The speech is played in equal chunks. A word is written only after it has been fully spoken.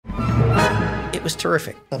It was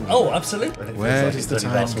terrific. Oh, absolutely. Where does the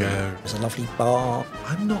time go? It was a lovely bar.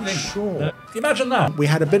 I'm not sure. Imagine that. We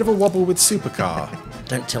had a bit of a wobble with Supercar.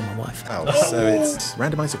 Don't tell my wife. Oh, so it's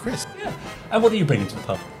Randomiser Chris. Yeah. And what are you bringing to the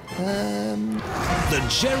pub? The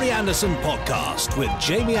Gerry Anderson Podcast with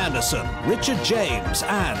Jamie Anderson, Richard James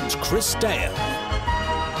and Chris Dale.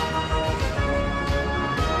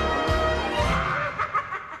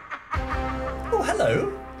 Oh,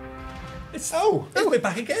 hello. We're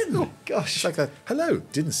back again. Oh, gosh. It's like a, hello,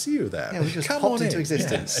 didn't see you there. Yeah, we just Come popped on into in.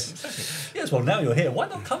 existence. Yeah, exactly. Yes, well, now you're here. Why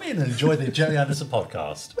not come in and enjoy the Gerry Anderson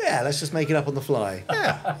Podcast? Yeah, let's just make it up on the fly.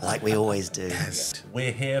 Yeah. Like we always do. Yes.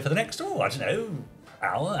 We're here for the next, I don't know,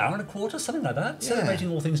 hour and a quarter, something like that. Celebrating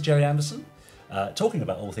all things Gerry Anderson, talking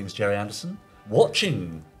about all things Gerry Anderson,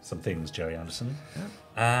 watching some things Gerry Anderson,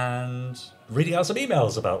 and reading out some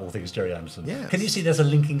emails about all things Gerry Anderson. Yes. Can you see there's a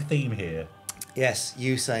linking theme here? Yes,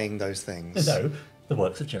 you saying those things. No, the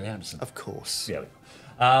works of Gerry Anderson. Of course. Yeah.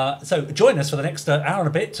 So join us for the next hour and a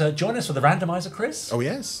bit. Join us for the Randomiser, Chris. Oh,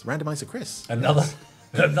 yes. Randomiser Chris. Another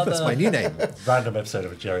That's my new name. random episode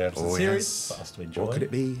of a Gerry Anderson series yes. for us to enjoy. What could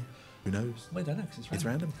it be? Who knows? We don't know because It's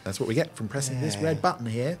random. That's what we get from pressing this red button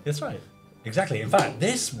here. That's right. Exactly. In fact,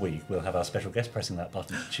 this week we'll have our special guest pressing that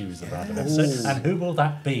button to choose the random episode. And who will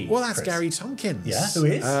that be? Well, that's Chris? Gary Tomkins. Yeah, who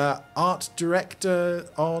is? Art director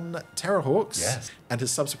on Terrahawks. Yes. And has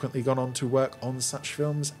subsequently gone on to work on such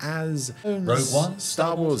films as Rogue One,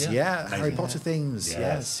 Star Wars, yeah. Harry Amazing. Potter things.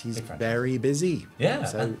 Yes, he's Big fan. very busy. Yeah.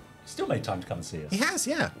 So and still made time to come and see us. he has,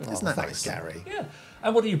 yeah. Isn't that Thanks, nice? Gary. Yeah.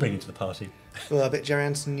 And what are you bringing to the party? Well, a bit Gerry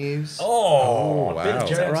Anderson news. Oh, wow. a bit of Is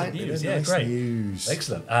Gerry that Anderson right? news. Bit Yeah, of nice great. news.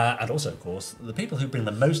 Excellent. And also, of course, the people who bring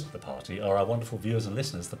the most to the party are our wonderful viewers and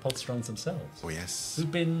listeners, the Podsterons themselves, Oh, yes.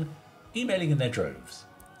 who've been emailing in their droves.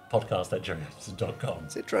 podcast@gerryanderson.com.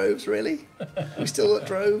 Is it droves, really? We still got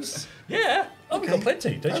droves? Yeah. Oh, we've got Okay.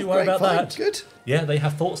 plenty. Don't Oh, you worry great, about fine, that. good. Yeah, they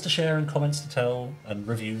have thoughts to share and comments to tell and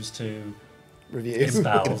reviews to Review.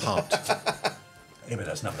 espouse. Part. Anyway,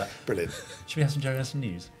 that's enough of that. Brilliant. Should we have some Gerry Anderson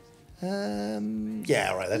news? Yeah,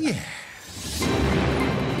 all right then. Yeah.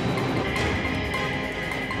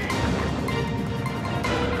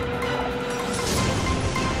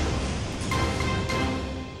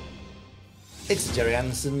 It's Gerry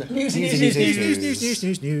Anderson. News.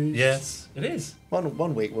 Yes, it is.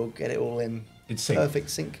 One week we'll get it all in In sync. perfect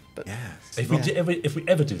sync. But Yes. If we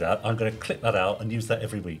ever do that, I'm going to clip that out and use that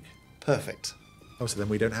every week. perfect. Oh, so then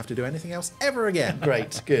we don't have to do anything else ever again.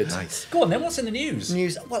 Great, good. Nice. Go on then, what's in the news?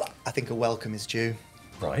 News. Well, I think a welcome is due.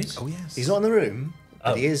 Right. Oh, yes. He's not in the room,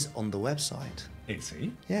 but Oh. he is on the website. Is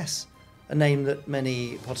he? Yes. A name that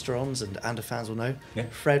many Podsterons and Ander fans will know. Yeah.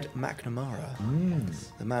 Fred McNamara,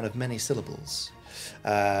 the man of many syllables,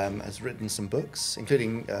 has written some books,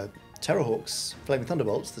 including Terrahawks, Flaming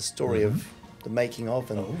Thunderbolts, the story of the making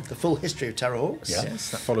of and the full history of Terrahawks. Yeah.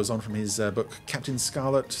 Yes, that follows on from his book Captain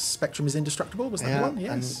Scarlet, Spectrum is Indestructible, was that the one?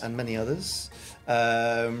 Yes. and many others.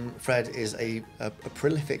 Fred is a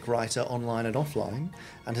prolific writer online and offline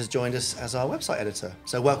and has joined us as our website editor.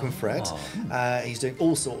 So welcome, Fred. He's doing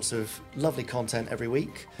all sorts of lovely content every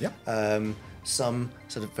week. Yep. Some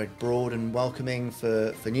sort of very broad and welcoming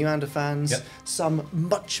for new Ander fans. Yep. Some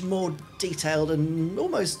much more detailed and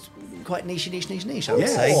almost quite niche, I would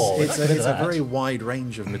Yes, say. Oh, it's, I like it's a that. very wide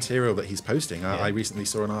range of material that he's posting. Yeah. I recently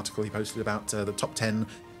saw an article he posted about the top 10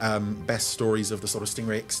 best stories of the sort of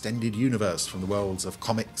Stingray extended universe from the worlds of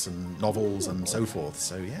comics and novels and so forth.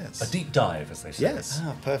 So, yes. A deep dive, as they say. Yes,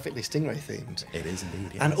 Perfectly Stingray themed. it is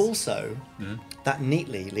indeed. Yes. And also, that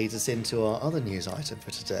neatly leads us into our other news item for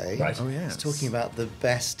today. Right. Oh, yes. It's talking about the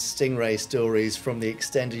best Stingray stories from the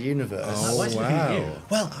extended universe. Oh, Why is he looking at you? wow.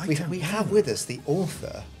 Well, I we don't have know. with us the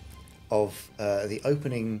author of the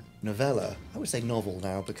opening novella. I would say novel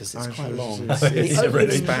now because it's I'm quite sure long. It's The ever opening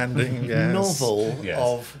expanding. Yes. novel Yes.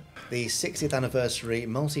 of the 60th anniversary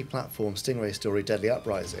multi-platform Stingray story Deadly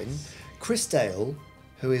Uprising. Chris Dale,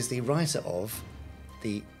 who is the writer of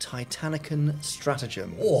the Titanican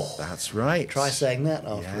Stratagem. Oh, That's right. Try saying that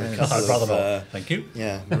after Yes. a couple I'd rather of not. Thank you.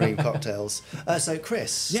 marine cocktails. So,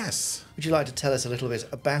 Chris, Yes. would you like to tell us a little bit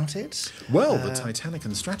about it? Well, the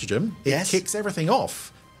Titanican Stratagem, it yes. kicks everything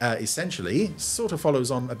off. Essentially, sort of follows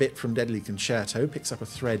on a bit from Deadly Concerto, picks up a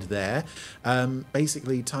thread there.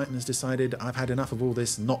 Basically, Titan has decided, I've had enough of all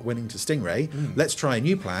this not winning to Stingray. Let's try a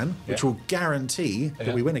new plan, which Yeah. will guarantee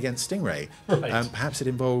that we win against Stingray. Right. Perhaps it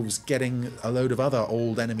involves getting a load of other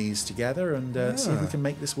old enemies together and see if we can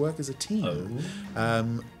make this work as a team.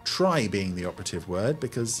 Try being the operative word,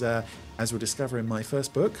 because as we'll discover in my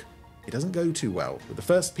first book, it doesn't go too well. But the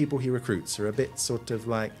first people he recruits are a bit sort of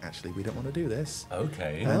like, actually, we don't want to do this.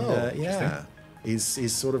 Okay. And, Interesting. yeah.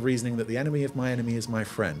 He's sort of reasoning that the enemy of my enemy is my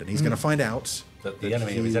friend, and he's going to find out That the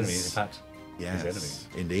enemy of his enemy is, in fact, his enemy. yes,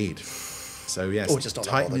 indeed. So yes, Or just not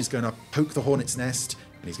that Titan bothered. is going to poke the hornet's nest,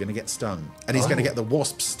 and he's going to get stung, and he's going to get the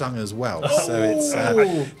wasp stung as well. So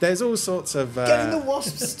it's there's all sorts of. Getting the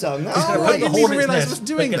wasp stung. That's Oh, gonna I break the didn't even hornet's realise I nest. was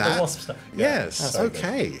doing Get the that. wasp stuff. Yes. That's very good.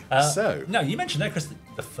 Okay. So No, you mentioned there, Chris,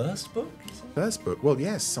 the first book? you said? first book. Well,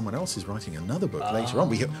 yes, someone else is writing another book later on.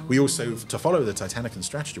 We also, to follow the Titanic and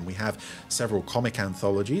Stratagem, we have several comic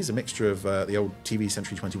anthologies, a mixture of the old TV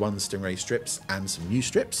Century 21 Stingray strips and some new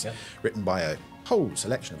strips written by a whole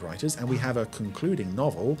selection of writers, and we have a concluding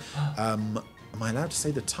novel. Am I allowed to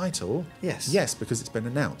say the title? Yes. Yes, because it's been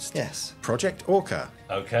announced. Yes. Project Orca.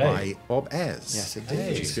 Okay. By Bob Ayres. Yes,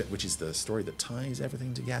 indeed. Which is the story that ties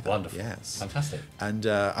everything together. Wonderful. Yes. Fantastic. And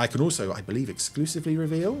I can also, I believe, exclusively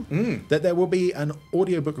reveal that there will be an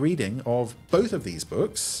audiobook reading of both of these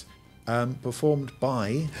books performed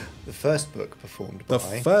by... The first book performed The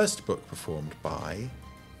by... first book performed by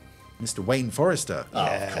Mr. Wayne Forrester,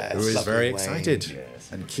 Yes, who is lovely very Wayne. excited Yes.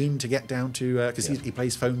 and keen to get down to... Because he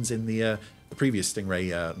plays phones in the previous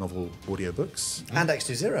Stingray novel audiobooks. And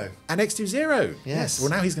X20. And X20. Yes. Well,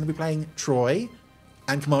 now he's going to be playing Troy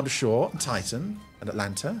and Commander Shaw and Titan and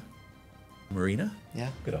Atlanta, Marina. Yeah.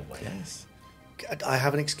 Good old way. Yes. I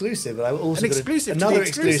have an exclusive, but I also An got exclusive to the another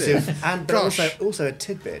exclusive. exclusive, and but Gosh. also a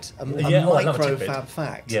tidbit, a Yeah, oh, I love a micro tidbit. fab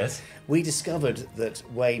fact. Yes. We discovered that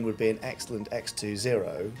Wayne would be an excellent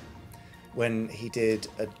X20 when he did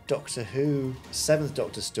a Doctor Who 7th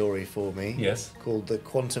Doctor story for me. Yes. Called the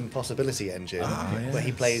Quantum Possibility Engine, where he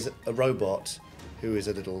yes. plays a robot who is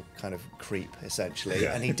a little kind of creep, essentially,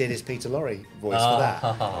 and he did his Peter Lorre voice for that.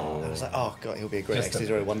 I was like, oh god, he'll be a great Just a-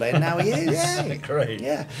 X20 one day, and now he is. Great.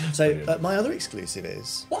 Yeah. So my other exclusive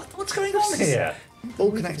is What's going on here?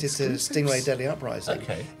 all connected to exclusives. Stingray Deadly Uprising.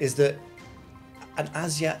 Okay. Is that an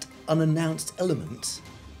as yet unannounced element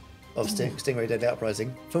of Stingray Deadly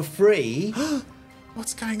Uprising for free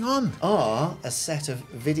What's going on? are a set of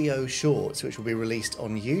video shorts which will be released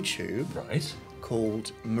on YouTube Right.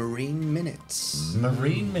 called Marine Minutes.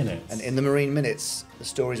 Marine Minutes. And in the Marine Minutes, the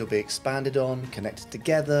stories will be expanded on, connected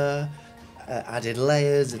together, added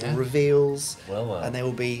layers, little reveals, Well. and they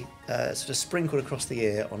will be sort of sprinkled across the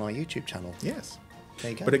year on our YouTube channel. Yes.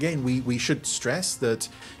 There you go. But again, we should stress that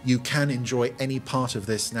you can enjoy any part of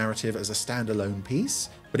this narrative as a standalone piece,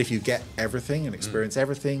 but if you get everything and experience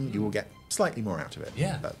everything, you will get slightly more out of it.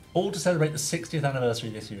 Yeah. But All to celebrate the 60th anniversary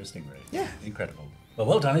this year of Stingray. Yeah. Incredible.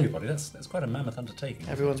 Well done, everybody. That's quite a mammoth undertaking.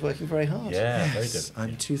 Everyone's working very hard. Yeah, very good. yes,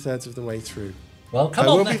 I'm 2/3 of the way through. Well, come I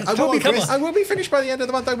on, will be, then. I will be Come finished. on. I will be finished by the end of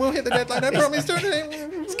the month. I will hit the deadline. I promise.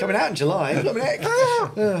 It's coming out in July.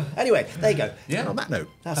 Anyway, there you go. Yeah. On that note,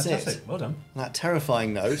 That's Fantastic. it. Well done. That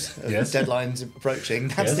terrifying note of Yes. deadlines approaching.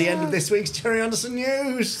 That's Yes. the end of this week's Gerry Anderson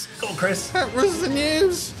news. Go on, Chris. that was the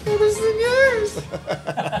news. It was the news.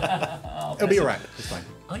 It'll be all right. It's fine.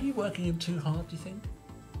 Are you working him too hard, do you think?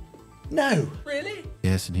 No. Really?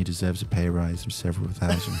 Yes, and he deserves a pay rise of several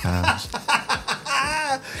 £1,000s.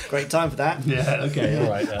 Great time for that. Yeah, okay, all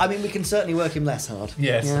right. I mean, we can certainly work him less hard.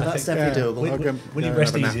 Yes, Yeah, I that's think- definitely yeah. doable. I'll go- Will he go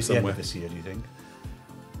rest have a nap easy at the end somewhere. of this year, do you think?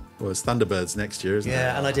 Well, it's Thunderbirds next year, isn't it?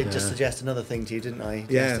 Yeah, and I did just suggest another thing to you, didn't I,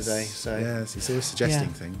 Yes. yesterday? So Yes, he's always suggesting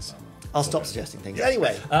Yeah. things. I'll stop suggesting things.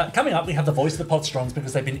 Anyway, Coming up, we have the Voice of the Podsterons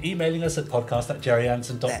because they've been emailing us at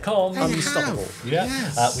podcast@gerryanderson.com. unstoppable. Yeah.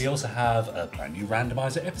 Yes. We also have a brand new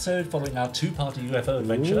Randomiser episode following our two-party UFO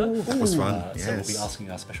adventure. That was fun. So we'll be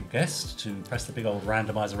asking our special guest to press the big old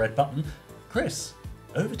Randomiser red button. Chris,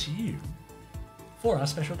 over to you for our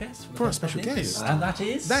special guest. For our special guest. And that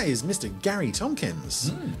is? That is Mr. Gary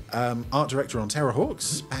Tomkins, art director on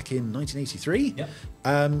Terrahawks back in 1983. Yep.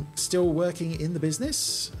 Still working in the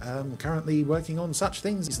business, currently working on such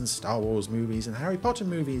things as Star Wars movies and Harry Potter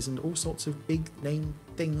movies and all sorts of big name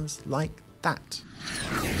things like that.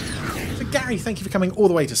 So Gary, thank you for coming all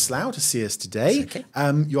the way to Slough to see us today. It's okay.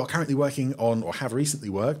 You are currently working on, or have recently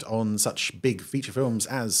worked on, such big feature films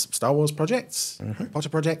as Star Wars projects, Harry Potter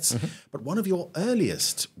projects, but one of your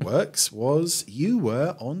earliest works was you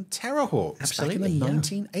were on Terrahawks back Absolutely, in the yeah.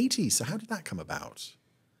 1980s. So how did that come about?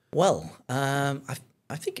 Well,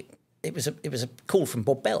 I think it was a call from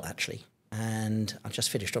Bob Bell actually, and I just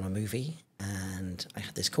finished on a movie, and I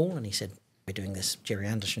had this call, and he said, "We're doing this Gerry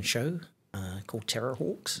Anderson show called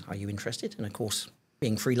Terrahawks. Are you interested?" And of course,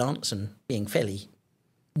 being freelance and being fairly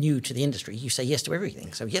new to the industry, you say yes to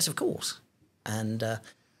everything. So yes, of course, and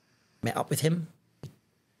met up with him. I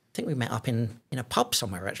think we met up in a pub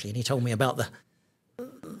somewhere actually, and he told me about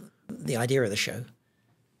the idea of the show.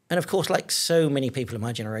 And of course, like so many people in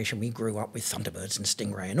my generation, we grew up with Thunderbirds and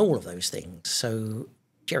Stingray and all of those things. So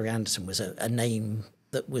Gerry Anderson was a name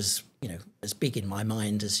that was, you know, as big in my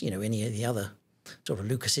mind as, you know, any of the other sort of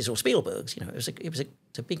Lucases or Spielbergs. You know, it was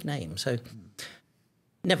a big name. So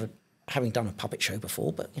never having done a puppet show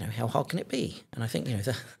before, but, you know, how hard can it be? And I think, you know,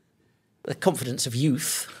 the confidence of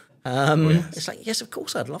youth, it's like, yes, of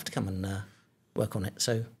course, I'd love to come and work on it.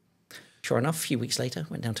 So sure enough, a few weeks later,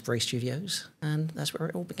 went down to Bray Studios, and that's where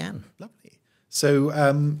it all began. Lovely. So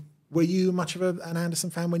were you much of an Anderson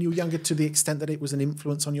fan when you were younger, to the extent that it was an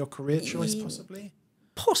influence on your career choice, possibly?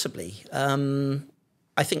 Possibly.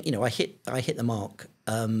 I think, you know, I hit the mark.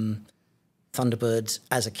 Thunderbirds,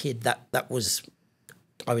 as a kid, I was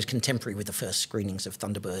contemporary with the first screenings of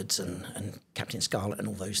Thunderbirds and Captain Scarlet and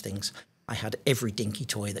all those things. I had every dinky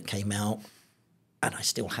toy that came out, and I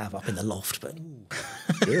still have up in the loft, but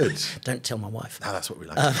good. Don't tell my wife. No, that's what we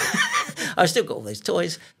like. I've still got all those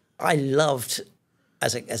toys. I loved,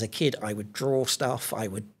 as a kid, I would draw stuff. I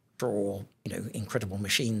would draw, you know, incredible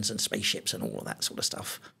machines and spaceships and all of that sort of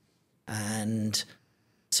stuff. And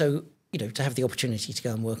so, you know, to have the opportunity to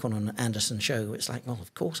go and work on an Anderson show, it's like, well,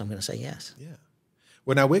 of course I'm going to say yes. Yeah.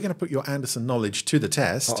 Well, now we're going to put your Anderson knowledge to the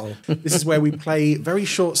test. Uh-oh. This is where we play very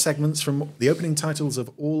short segments from the opening titles of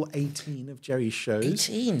all 18 of Gerry's shows.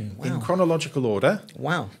 18, wow. In chronological order.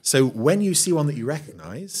 Wow. So when you see one that you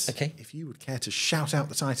recognise, okay, if you would care to shout out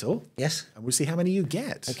the title. Yes. And we'll see how many you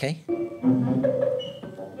get. Okay.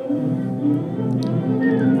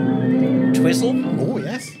 Twizzle. Oh,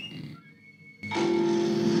 yes.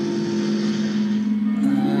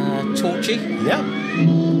 Torchy. Yeah.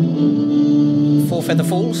 Four Feather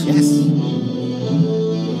Falls. Yes.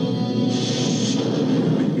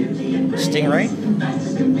 Stingray.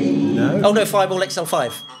 No. Oh no, Fireball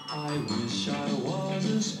XL5.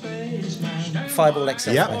 Fireball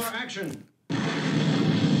XL5. Yep.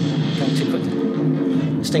 Going too quick.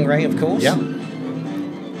 Stingray, of course. Yeah.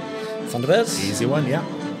 Thunderbirds. Easy one, yeah.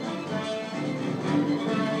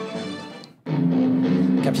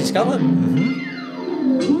 Captain Scarlet.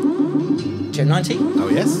 Gen 90. Oh,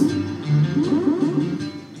 yes.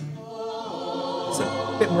 It's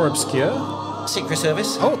a bit more obscure. Secret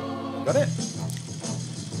Service. Oh, got it.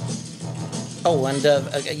 Oh, and a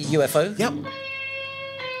UFO. Yep.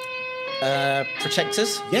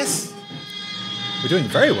 Protectors. Yes. We're doing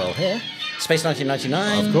very well here. Space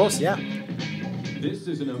 1999. Of course, yeah. This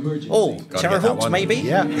is an emergency. Oh, Gotta get that Terrahawks, one. maybe.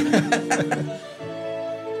 Yeah.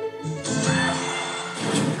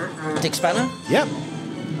 Dick Spanner. Yep.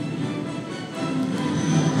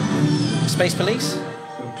 Space Police.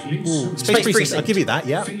 Space Precinct. I'll give you that,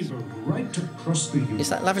 yeah. Right across the Is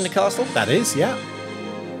that Lavender Castle? That is, yeah.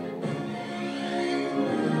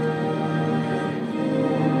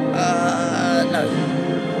 No.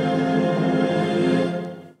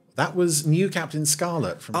 That was New Captain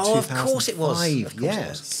Scarlet from Oh, 2005. of course it was. Of course it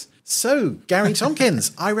yes. was. So, Gary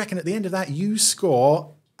Tomkins, I reckon at the end of that you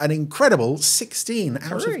score an incredible 16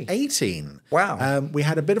 out Hooray. of 18. Wow. We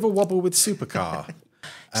had a bit of a wobble with Supercar.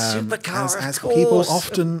 Supercar, as of course, people of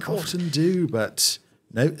course. often do, but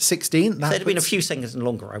no, 16. If there had been a few seconds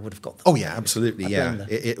longer, I would have got them. Oh yeah, absolutely, I'd yeah.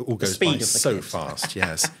 learned It all goes speed by of the so kids. fast,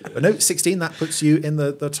 yes. But no, 16, that puts you in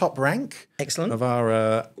the top rank. Excellent. Of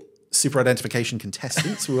our super identification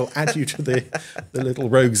contestants. We'll add you to the little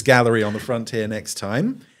rogues gallery on the front here next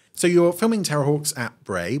time. So you're filming Terrahawks at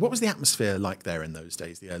Bray. What was the atmosphere like there in those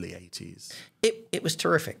days, the early 80s? It was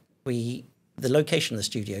terrific. The location of the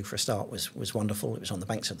studio, for a start, was wonderful. It was on the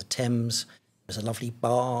banks of the Thames. It was a lovely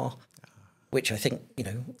bar, which I think, you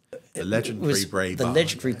know... The legendary Bray bar. The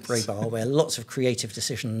legendary yes. Bray bar, where lots of creative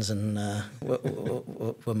decisions and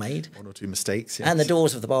were made. One or two mistakes, yes. And the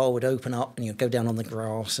doors of the bar would open up, and you'd go down on the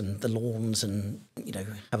grass and the lawns, and you know,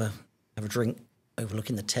 have a drink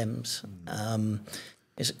overlooking the Thames.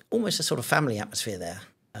 It's almost a sort of family atmosphere there.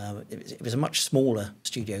 It was a much smaller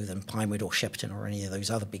studio than Pinewood or Shepperton or any of those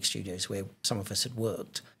other big studios where some of us had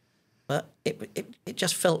worked. But it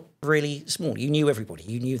just felt really small. You knew everybody.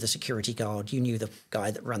 You knew the security guard. You knew the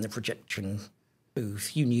guy that ran the projection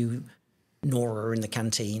booth. You knew Nora in the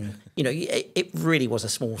canteen. You know, it really was a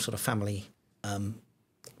small sort of family.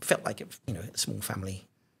 Felt like it, you know, a small family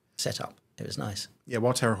setup. It was nice. Yeah,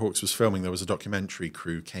 while Terrahawks was filming, there was a documentary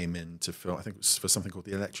crew came in to film, I think it was for something called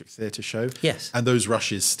the Electric Theatre Show. Yes. And those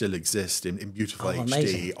rushes still exist in beautiful HD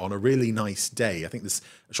amazing. on a really nice day. I think there's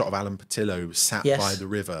a shot of Alan Patillo sat Yes. by the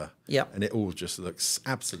river. Yep. And it all just looks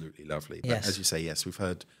absolutely lovely. But Yes. as you say, yes, we've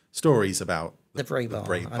heard stories about The Bray Bar.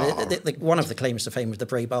 Bray I mean, Bar. one of the claims to fame of the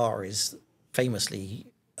Bray Bar is famously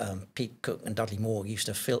Pete Cook and Dudley Moore used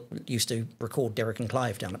to record Derek and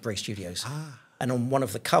Clive down at Bray Studios. And on one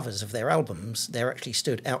of the covers of their albums, they're actually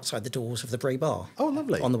stood outside the doors of the Bray Bar. Oh,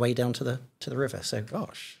 lovely. On the way down to the river. So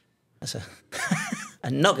Gosh. that's a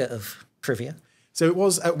nugget of trivia. So it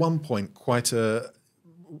was at one point quite a,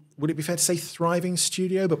 would it be fair to say, thriving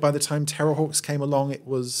studio? But by the time Terrahawks came along, it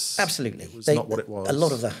was absolutely not what it was. A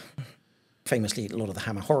lot of the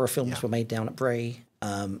Hammer horror films were made down at Bray.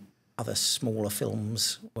 Other smaller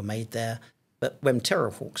films were made there. But when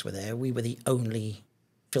Terrahawks were there, we were the only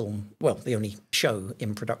the only show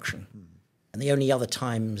in production. And the only other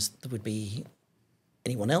times there would be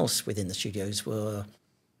anyone else within the studios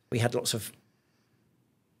we had there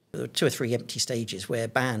were 2 or 3 empty stages where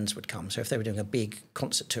bands would come. So if they were doing a big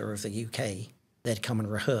concert tour of the UK, they'd come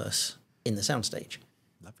and rehearse in the soundstage.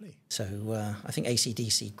 Lovely. So I think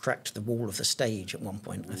AC/DC cracked the wall of the stage at one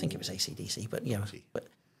point. I think it was AC/DC, but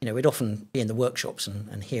we'd often be in the workshops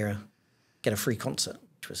and get a free concert,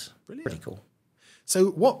 which was pretty cool.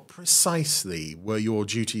 So what precisely were your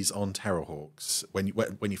duties on Terrahawks when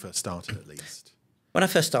you first started, at least? When I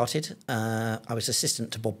first started, I was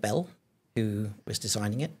assistant to Bob Bell, who was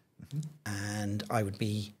designing it, and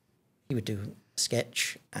he would do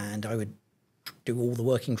sketch, and I would do all the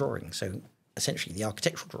working drawings. So essentially the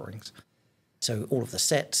architectural drawings. So all of the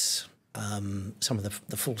sets, some of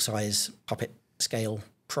the full-size puppet scale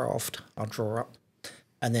craft I'd draw up,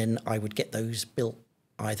 and then I would get those built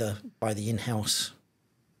either by the in-house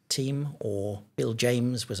team, or Bill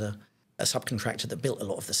James was a subcontractor that built a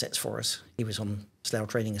lot of the sets for us. He was on Slough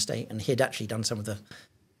Trading Estate, and he'd actually done some of the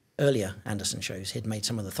earlier Anderson shows. He'd made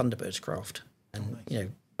some of the Thunderbirds craft.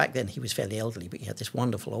 And, back then he was fairly elderly, but he had this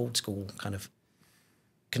wonderful old school kind of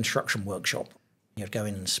construction workshop. Go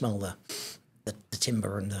in and smell the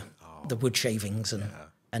timber and the wood shavings,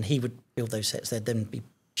 and he would build those sets. They'd then be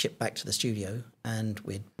shipped back to the studio, and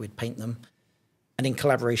we'd paint them. And in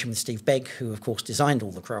collaboration with Steve Begg, who of course designed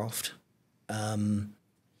all the craft,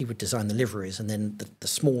 he would design the liveries, and then the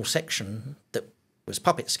small section that was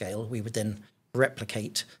puppet scale, we would then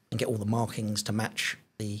replicate and get all the markings to match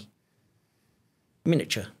the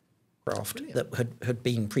miniature craft that had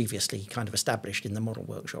been previously kind of established in the model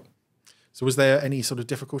workshop. So was there any sort of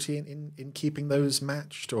difficulty in keeping those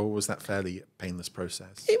matched, or was that fairly painless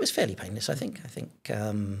process? It was fairly painless, I think.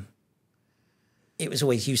 It was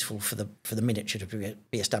always useful for the miniature to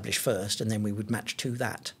be established first, and then we would match to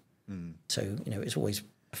that. So, it was always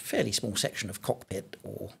a fairly small section of cockpit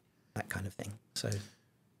or that kind of thing. So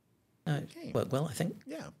it worked well, I think.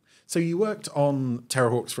 Yeah. So you worked on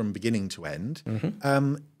Terrahawks from beginning to end.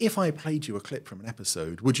 If I played you a clip from an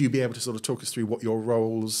episode, would you be able to sort of talk us through what your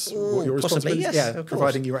roles, what your responsibilities? Possibly, yes,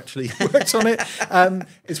 providing you actually worked on it.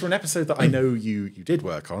 It's for an episode that I know you did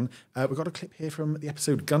work on. We've got a clip here from the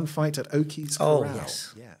episode Gunfight at Oakey's Corral. Oh,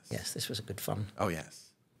 yes. Yes, this was a good fun. Oh,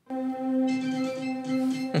 yes.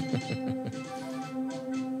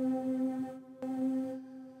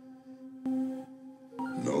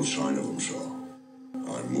 No sign of them, sir.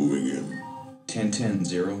 I'm moving in.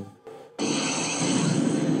 10-10-0.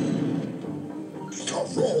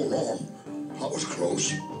 Stop, roll on. That was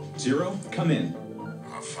close. 0, come in.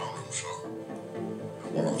 I found him, sir.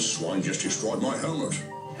 One of the swine just destroyed my helmet.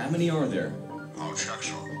 How many are there? I'll check,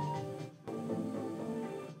 sir.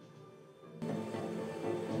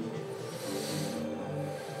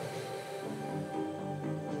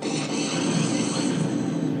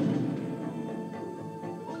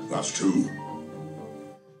 That's 2.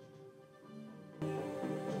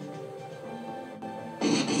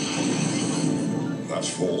 That's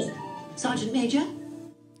 4. Sergeant Major,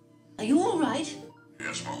 are you all right?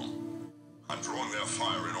 Yes, Mom. I'm drawing their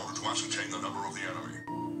fire in order to ascertain the number of the enemy.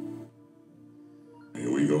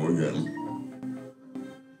 Here we go again.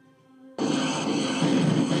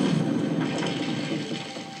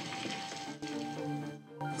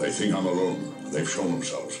 They think I'm alone. They've shown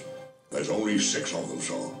themselves. There's only 6 of them,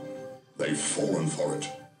 sir. They've fallen for it.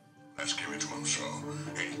 Let's give it to them, sir,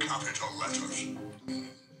 in capital letters.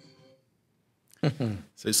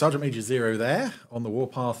 So Sergeant Major Zero there on the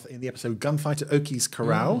warpath in the episode Gunfight at Oakey's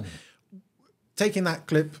Corral. Taking that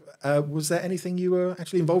clip, was there anything you were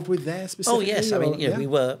actually involved with there specifically? Oh, yes. I mean,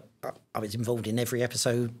 I was involved in every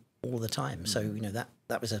episode all the time. So,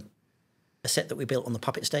 that was a set that we built on the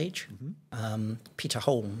puppet stage. Peter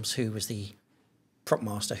Holmes, who was the prop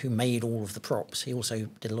master who made all of the props, he also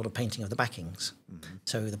did a lot of painting of the backings.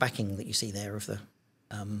 So the backing that you see there of the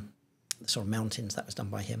sort of mountains, that was done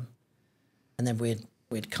by him. And then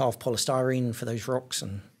we'd carve polystyrene for those rocks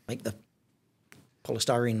and make the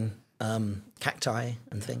polystyrene cacti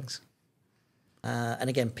and things. And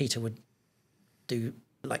again, Peter would do,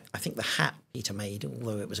 I think the hat Peter made,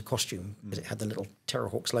 although it was a costume, because it had the little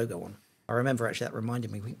Terrahawks logo on. I remember actually that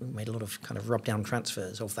reminded me, we made a lot of kind of rub-down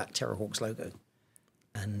transfers of that Terrahawks logo.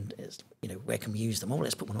 And it's, where can we use them? Oh,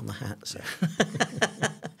 let's put one on the hat. So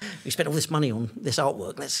we spent all this money on this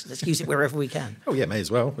artwork. Let's use it wherever we can. Oh yeah, may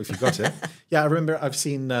as well if you've got it. Yeah, I remember I've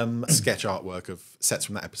seen sketch artwork of sets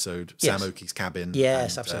from that episode, Yes. Sam Oakey's cabin,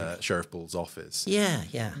 Yes, and absolutely. Sheriff Bull's office. Yeah,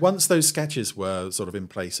 yeah. Once those sketches were sort of in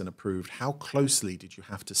place and approved, how closely did you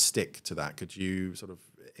have to stick to that? Could you sort of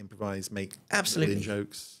improvise, make Absolutely.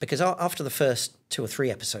 in-jokes? Because after the first 2 or 3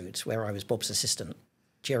 episodes where I was Bob's assistant,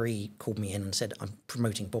 Gerry called me in and said, I'm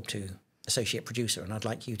promoting Bob to associate producer and I'd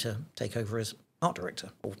like you to take over as art director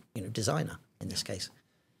or, designer in this case.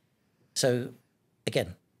 So,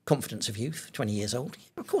 again, confidence of youth, 20 years old.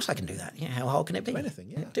 Of course I can do that. How hard can it be? Do anything,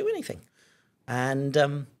 yeah. Do anything.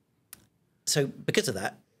 And so because of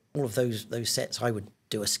that, all of those sets, I would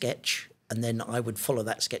do a sketch and then I would follow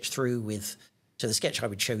that sketch through with... So the sketch I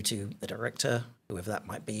would show to the director, whoever that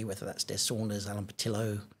might be, whether that's Des Saunders, Alan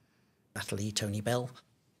Patillo, Natalie, Tony Bell,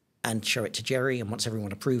 and show it to Gerry. And once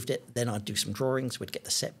everyone approved it, then I'd do some drawings, we'd get the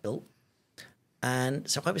set built. And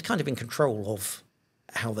so I was kind of in control of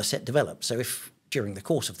how the set developed. So if during the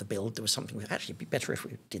course of the build there was something that actually be better if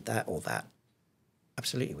we did that or that,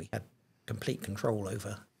 absolutely, we had complete control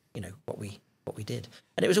over, what we did.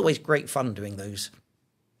 And it was always great fun doing those,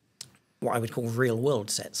 what I would call real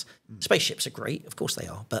world sets. Spaceships are great, of course they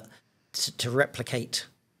are, but to replicate,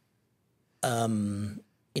 the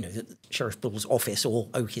Sheriff Bull's office or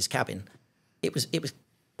Oakey's cabin, it was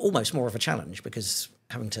almost more of a challenge because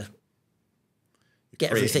having to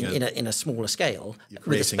get everything in a smaller scale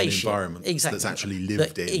with a spaceship, an environment that's actually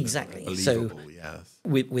lived in, exactly. believable, So yes.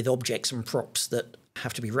 with objects and props that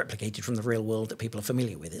have to be replicated from the real world that people are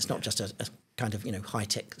familiar with. It's not just a kind of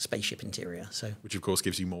high-tech spaceship interior. So, which of course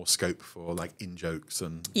gives you more scope for like in-jokes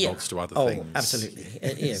and yeah. nods to other Oh, things. absolutely.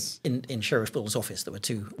 Yes. In Sheriff Bull's office, there were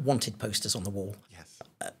 2 wanted posters on the wall, Yes.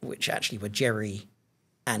 which actually were Gerry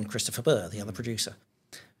and Christopher Burr, the other producer.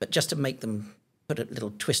 But just to make them put a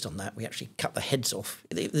little twist on that, we actually cut the heads off.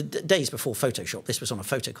 The days before Photoshop, this was on a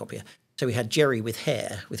photocopier. So we had Gerry with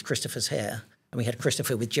hair, with Christopher's hair, and we had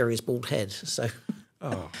Christopher with Gerry's bald head. So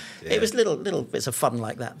dear. it was little bits of fun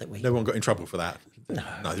like that we... No one got in trouble for that. No.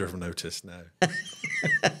 Neither of them noticed, no.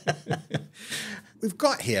 We've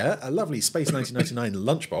got here a lovely Space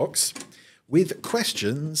 1999 lunchbox with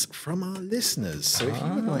questions from our listeners. So if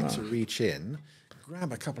you would like to reach in,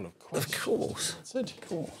 grab a couple of questions. Of course. Answered. Of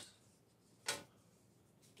course.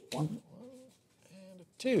 1 and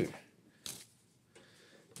 2.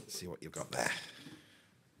 Let's see what you've got there.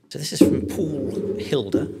 So this is from Paul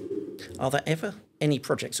Hilda. Are there ever any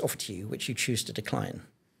projects offered to you which you choose to decline?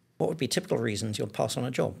 What would be typical reasons you'll pass on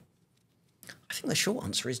a job? I think the short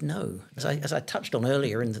answer is no. As I touched on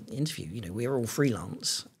earlier in the interview, we're all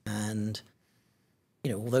freelance, and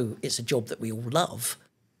although it's a job that we all love,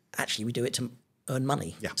 actually we do it to earn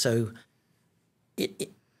money. Yeah. So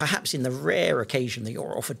it perhaps in the rare occasion that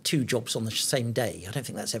you're offered 2 jobs on the same day, I don't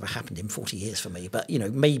think that's ever happened in 40 years for me. But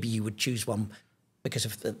maybe you would choose one because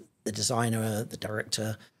of the designer, the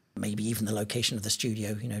director, maybe even the location of the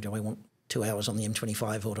studio. Do I want 2 hours on the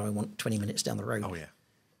M25 or do I want 20 minutes down the road? Oh, yeah.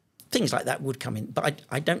 Things like that would come in. But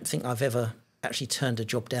I don't think I've ever actually turned a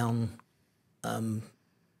job down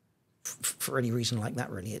for any reason like that,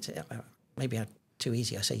 really. Maybe I'm too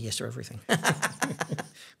easy. I say yes to everything.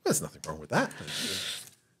 There's nothing wrong with that.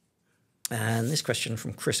 And this question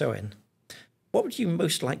from Chris Owen. What would you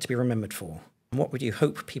most like to be remembered for? And what would you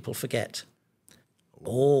hope people forget?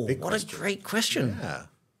 Oh, big what question. a great question. Yeah.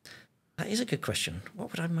 That is a good question.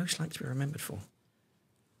 What would I most like to be remembered for?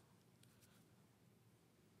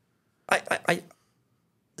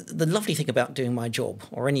 The lovely thing about doing my job,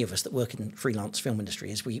 or any of us that work in freelance film industry,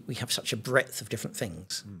 is we have such a breadth of different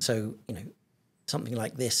things. So, something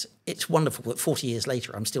like this, it's wonderful that 40 years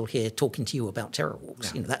later I'm still here talking to you about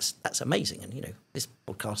Terrahawks. Yeah. That's amazing. And, this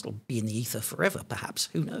podcast will be in the ether forever, perhaps.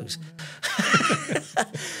 Who knows?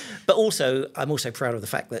 But also, I'm also proud of the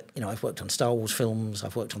fact that, I've worked on Star Wars films, I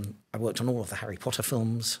worked on all of the Harry Potter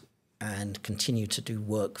films, and continue to do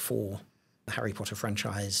work for the Harry Potter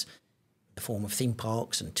franchise in the form of theme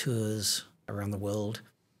parks and tours around the world.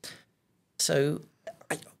 So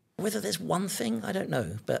whether there's one thing, I don't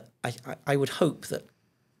know, but I would hope that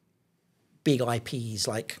big IPs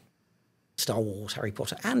like Star Wars, Harry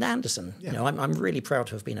Potter, and Anderson, Yeah. I'm really proud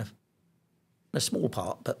to have been a small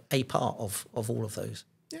part, but a part of all of those.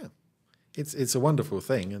 Yeah. It's a wonderful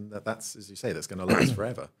thing, and that's, as you say, that's going to last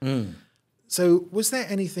forever. So was there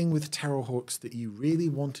anything with Terrahawks that you really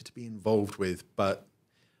wanted to be involved with, but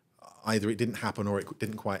either it didn't happen or it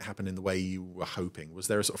didn't quite happen in the way you were hoping? Was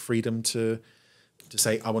there a sort of freedom to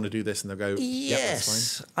say, I want to do this, and they'll go, yeah,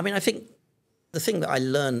 that's fine? I mean, I think the thing that I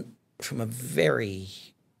learned from a very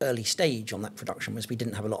early stage on that production was we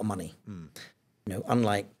didn't have a lot of money.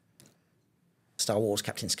 Unlike Star Wars,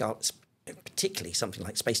 Captain Scarlet, particularly something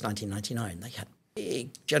like Space 1999, they had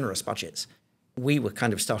big, generous budgets. We were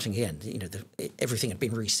kind of starting again. You know, everything had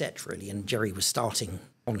been reset really, and Gerry was starting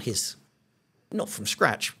on his, not from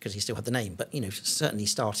scratch because he still had the name, but you know, certainly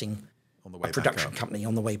starting on the way a production company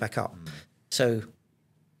on the way back up. So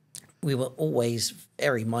we were always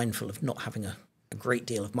very mindful of not having a great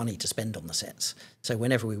deal of money to spend on the sets. So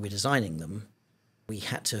whenever we were designing them, we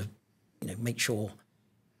had to, you know, make sure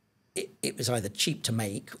it was either cheap to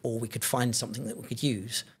make or we could find something that we could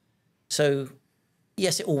use. So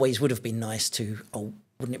yes, it always would have been nice to, oh,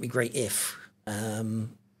 wouldn't it be great if? I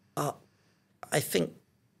think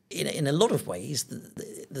in a lot of ways,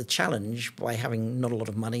 the challenge by having not a lot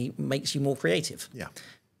of money makes you more creative. Yeah.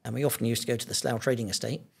 And we often used to go to the Slough Trading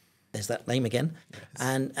Estate, there's that name again,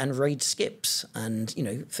 yes. and raid skips and, you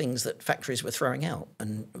know, things that factories were throwing out.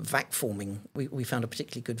 And vac forming, we found a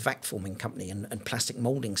particularly good vac forming company and plastic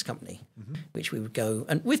mouldings company, which we would go,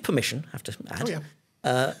 and with permission, have to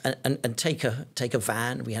add, and take a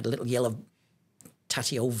van. We had a little yellow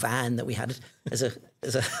tatty old van that we had as a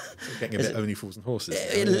getting a bit Only Fools and Horses.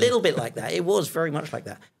 A little bit like that. It was very much like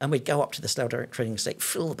that. And we'd go up to the Slough Trading Estate,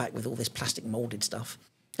 fill the back with all this plastic moulded stuff.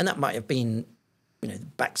 And that might have been, you know, the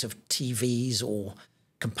backs of TVs or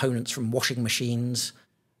components from washing machines,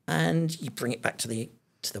 and you bring it back to the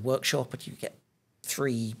workshop, and you get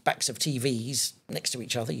 3 backs of TVs next to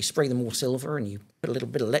each other. You spray them all silver, and you put a little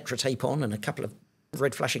bit of electro tape on and a couple of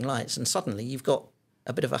red flashing lights, and suddenly you've got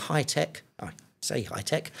a bit of a high-tech, I say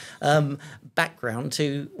high-tech, background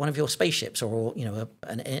to one of your spaceships, or, you know,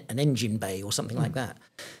 an engine bay or something like that.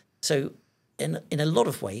 So in a lot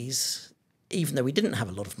of ways, even though we didn't have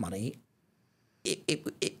a lot of money,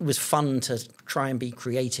 it was fun to try and be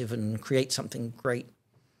creative and create something great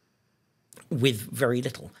with very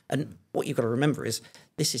little. And what you've got to remember is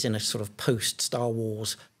this is in a sort of post-Star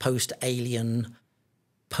Wars, post-Alien,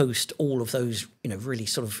 post all of those, you know, really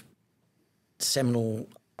sort of seminal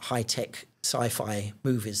high-tech sci-fi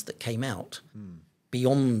movies that came out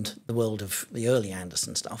beyond the world of the early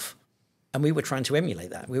Anderson stuff. And we were trying to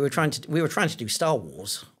emulate that. We were trying to do Star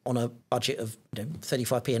Wars on a budget of, you know,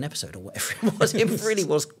 35p an episode or whatever it was. It really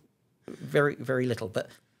was very, very little. But,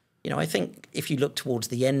 you know, I think if you look towards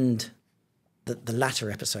the end, the latter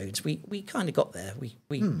episodes, we kind of got there. We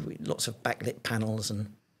lots of backlit panels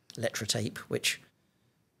and electrotape, which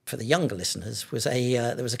for the younger listeners was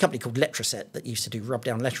there was a company called Letraset that used to do rub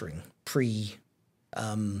down lettering pre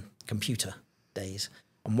computer days.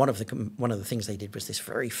 And one of the things they did was this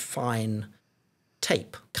very fine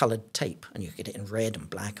tape, coloured tape, and you could get it in red and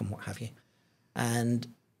black and what have you. And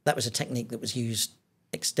that was a technique that was used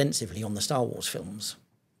extensively on the Star Wars films,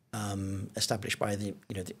 established by the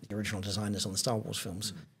original designers on the Star Wars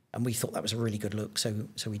films. And we thought that was a really good look, so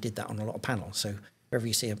we did that on a lot of panels. So wherever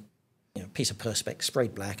you see a piece of perspex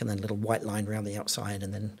sprayed black and then a little white line around the outside,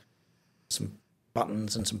 and then some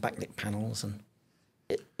buttons and some backlit panels, and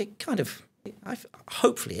it kind of.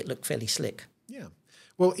 Hopefully it looked fairly slick. Yeah.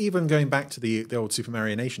 Well, even going back to the old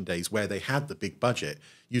Supermacromation days where they had the big budget,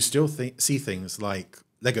 you still see things like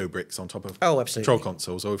Lego bricks on top of control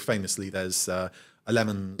consoles, or famously there's a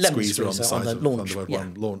lemon squeezer on the side of the Thunderbird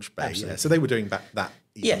 1 launch bay. Yeah. So they were doing that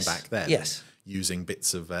even back then. Yes. Using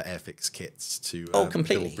bits of Airfix kits to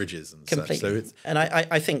build bridges and such. So and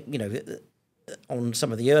I think, you know, on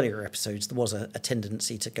some of the earlier episodes, there was a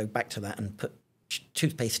tendency to go back to that and put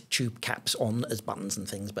toothpaste tube caps on as buttons and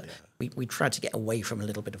things, but we tried to get away from a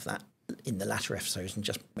little bit of that in the latter episodes and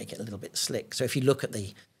just make it a little bit slick. So if you look at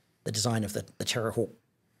the design of the Terrahawk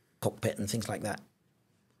cockpit and things like that,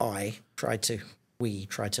 we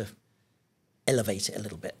tried to elevate it a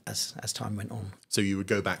little bit as time went on. So you would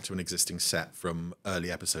go back to an existing set from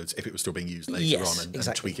early episodes if it was still being used later on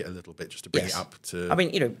and tweak it a little bit just to bring it up to... I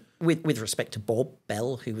mean, you know, with respect to Bob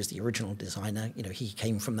Bell, who was the original designer, you know, he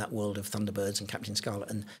came from that world of Thunderbirds and Captain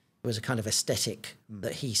Scarlet, and there was a kind of aesthetic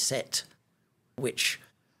that he set, which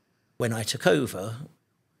when I took over,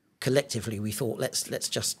 collectively we thought, let's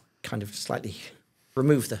just kind of slightly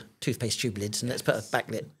remove the toothpaste tube lids and let's put a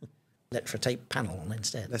backlit electrotape panel on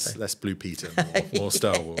instead. Less Blue Peter, more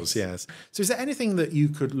Star Wars, yes. So is there anything that you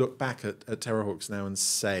could look back at Terrahawks now and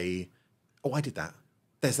say, oh, I did that.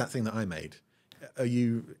 There's that thing that I made.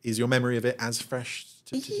 Is your memory of it as fresh?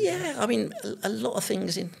 Yeah, I mean, a lot of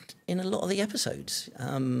things in a lot of the episodes.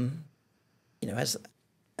 You know, as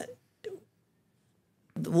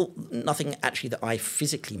nothing actually that I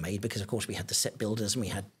physically made, because of course we had the set builders and we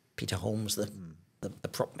had Peter Holmes, the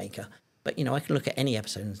prop maker. But, you know, I can look at any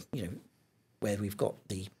episode, you know, where we've got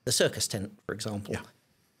the circus tent, for example,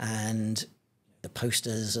 and the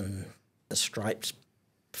posters and the striped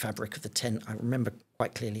fabric of the tent. I remember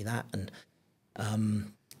quite clearly that. And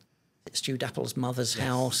Stu Dapple's mother's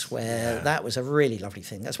house, where that was a really lovely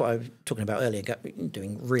thing. That's what I was talking about earlier,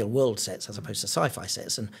 doing real world sets as opposed to sci-fi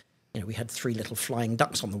sets. And, we had 3 little flying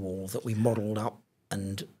ducks on the wall that we modelled up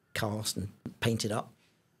and cast and painted up,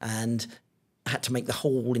 and had to make the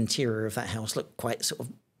whole interior of that house look quite sort of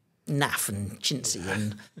naff and chintzy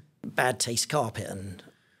and bad taste carpet. And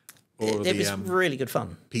it was really good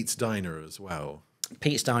fun. Pete's Diner as well.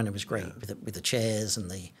 Pete's Diner was great with the chairs and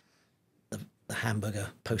the hamburger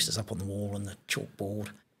posters up on the wall and the chalkboard.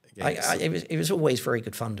 It was always very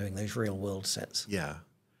good fun doing those real world sets. Yeah,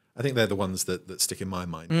 I think they're the ones that stick in my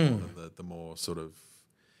mind more than the more sort of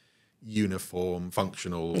uniform,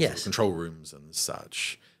 functional sort of control rooms and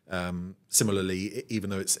such. Similarly, even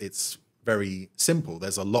though it's very simple,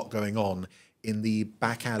 there's a lot going on in the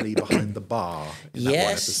back alley behind the bar.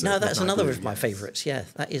 Yes, no, that's another of my favourites. Yeah,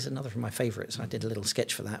 that is another of my favourites. I did a little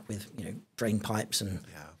sketch for that with drain pipes and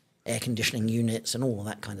air conditioning units and all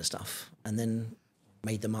that kind of stuff, and then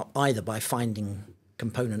made them up either by finding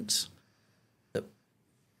components that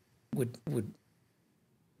would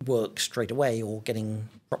work straight away, or getting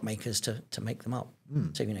prop makers to make them up.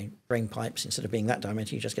 So drain pipes, instead of being that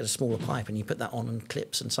diameter, you just get a smaller pipe and you put that on and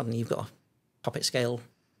clips, and suddenly you've got a puppet scale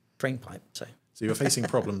drain pipe. So you're facing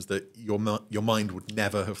problems that your mind would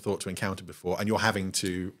never have thought to encounter before, and you're having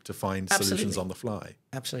to find solutions on the fly.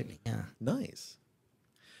 Absolutely, yeah. Nice.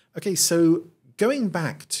 Okay, so going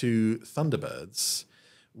back to Thunderbirds,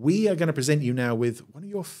 we are going to present you now with one of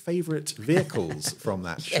your favourite vehicles from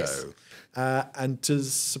that show. And to the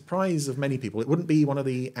surprise of many people, it wouldn't be one of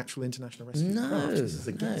the actual International Rescue Crafts. This is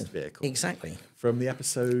a guest vehicle. Exactly. From the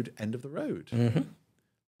episode End of the Road. Mm-hmm.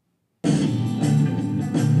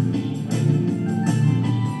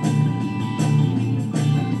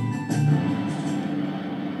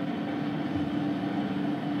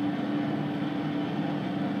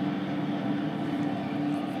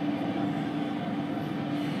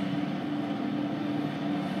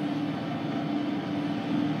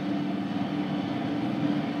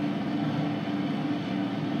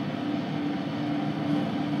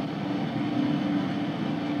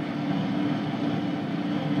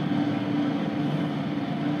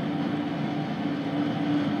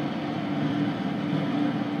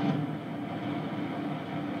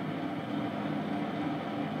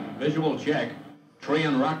 Visual check. Tree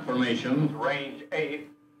and rock formation. Range 8.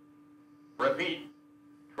 Repeat.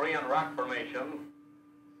 Tree and rock formation.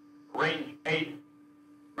 Range 8.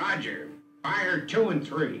 Roger. Fire 2 and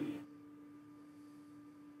 3.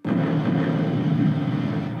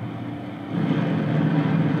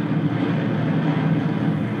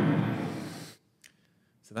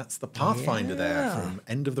 So that's the Pathfinder there from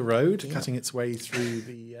End of the Road, cutting its way through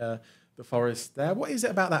the forest there. What is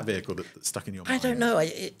it about that vehicle that stuck in your mind? I don't know.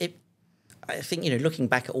 I think, looking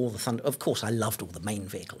back at all the Thunder, of course, I loved all the main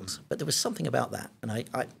vehicles, but there was something about that. And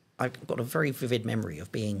I've got a very vivid memory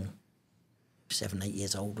of being 7, 8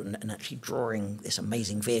 years old and actually drawing this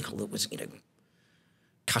amazing vehicle that was,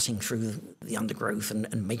 cutting through the undergrowth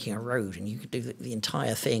and making a road. And you could do the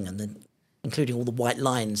entire thing, and then including all the white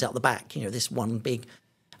lines out the back, this one big.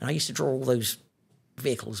 And I used to draw all those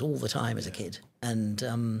vehicles all the time as a kid. And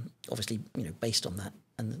obviously, based on that.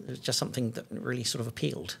 And it was just something that really sort of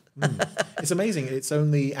appealed. It's amazing. It's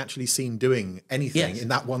only actually seen doing anything in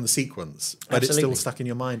that one sequence, but it's still stuck in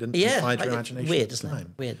your mind and defied your imagination. Weird, isn't it?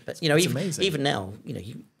 Weird. But, even now,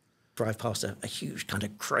 you drive past a huge kind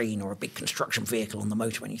of crane or a big construction vehicle on the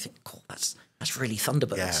motorway and you think, oh, that's really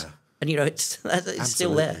Thunderbirds. Yeah. And, it's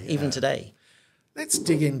still there, even today. Let's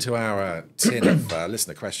dig into our tin of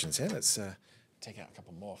listener questions here. Let's take out a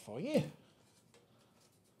couple more for you.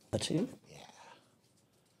 A two? Yeah.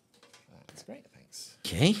 That's great, thanks.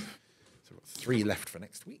 Okay. So we've got 3 left for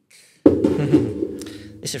next week.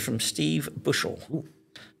 This is from Steve Bushell. Ooh.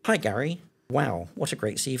 Hi, Gary. Wow, what a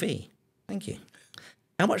great CV. Thank you.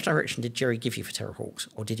 How much direction did Gerry give you for Terrahawks,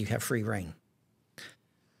 or did you have free reign?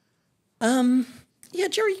 Yeah,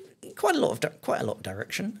 Gerry, quite a lot of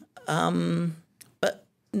direction, but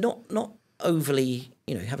not overly.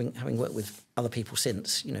 Having worked with other people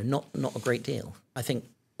since, not a great deal. I think,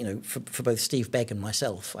 for both Steve Begg and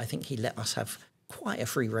myself, I think he let us have quite a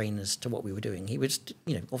free reign as to what we were doing. He would,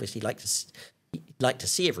 obviously like to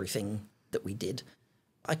see everything that we did.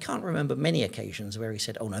 I can't remember many occasions where he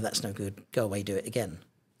said, "Oh no, that's no good. Go away, do it again."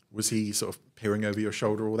 Was he sort of peering over your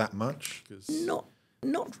shoulder all that much?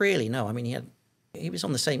 Not really. No, I mean he was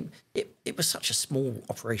on the same. It was such a small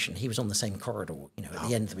operation. He was on the same corridor. At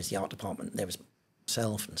the end there was the art department. There was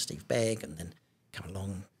myself and Steve Begg, and then come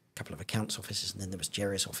along a couple of accounts offices, and then there was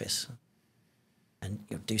Gerry's office. And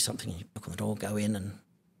you'd do something, and you knock on the door, go in, and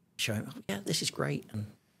show him, "Oh, yeah, this is great." And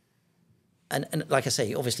and like I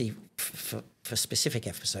say, obviously for specific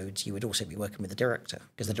episodes, you would also be working with the director,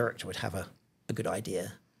 because the director would have a good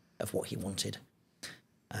idea of what he wanted.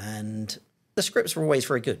 And the scripts were always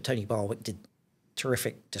very good. Tony Barwick did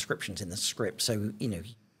terrific descriptions in the script, so you know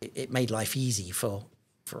it made life easy for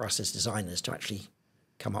us as designers to actually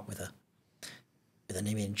come up with an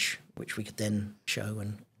image which we could then show.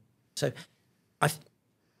 And so,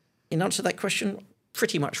 in answer to that question,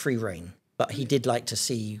 pretty much free reign. But he did like to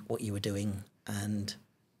see what you were doing, and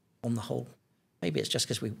on the whole, maybe it's just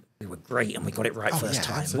because we were great and we got it right first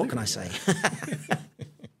time. Absolutely. What can I say?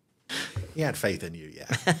 He had faith in you, yeah.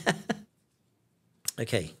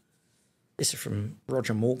 Okay. This is from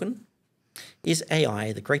Roger Morgan. Is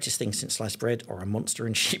AI the greatest thing since sliced bread, or a monster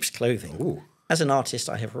in sheep's clothing? Ooh. As an artist,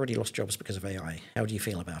 I have already lost jobs because of AI. How do you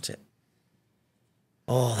feel about it?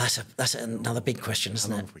 Oh, that's another big question,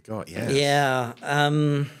 isn't it? How long have we got? Yes. Yeah.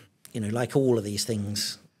 You know, like all of these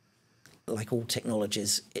things, like all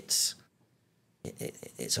technologies, it's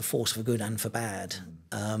a force for good and for bad.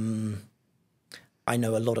 I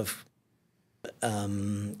know a lot of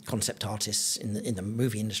concept artists in the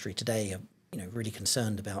movie industry today are, you know, really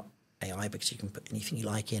concerned about AI, because you can put anything you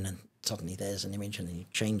like in and suddenly there's an image and then you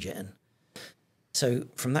change it. And so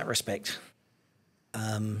from that respect,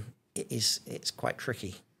 it's quite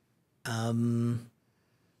tricky.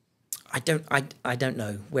 I don't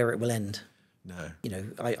know where it will end. No. You know,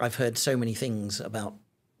 I've heard so many things about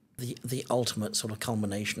the ultimate sort of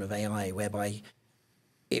culmination of AI, whereby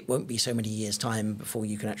it won't be so many years' time before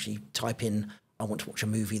you can actually type in, I want to watch a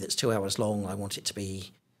movie that's 2 hours long. I want it to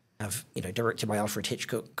have directed by Alfred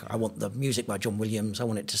Hitchcock. I want the music by John Williams. I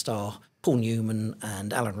want it to star Paul Newman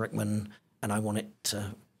and Alan Rickman, and I want it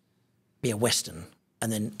to be a Western.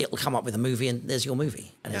 And then it'll come up with a movie, and there's your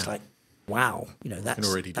movie. And it's like, wow, you know, that's, you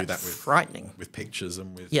can already do that with frightening. With pictures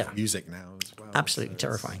and with music now as well. Absolutely so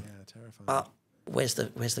terrifying. Yeah, terrifying. But where's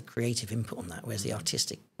the creative input on that? Where's the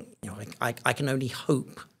artistic? You know, I can only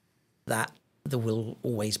hope that there will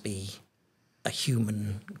always be a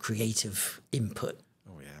human creative input.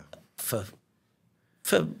 Oh yeah.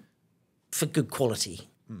 For good quality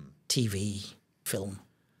TV, film.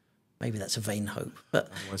 Maybe that's a vain hope.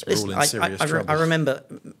 But listen, I remember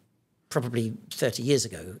probably 30 years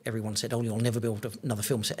ago, everyone said, oh, you'll never build another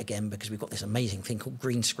film set again because we've got this amazing thing called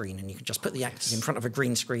green screen, and you can just put the actors in front of a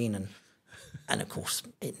green screen. And of course,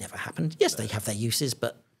 it never happened. Yes, they have their uses,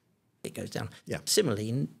 but it goes down. Yeah.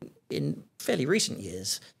 Similarly, in fairly recent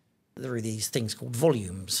years, there are these things called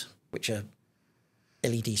volumes, which are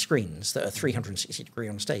LED screens that are 360 degree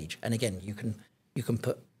on stage. And again, you can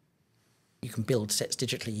build sets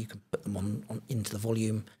digitally, you can put them on into the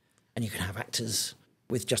volume, and you can have actors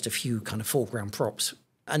with just a few kind of foreground props.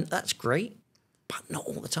 And that's great, but not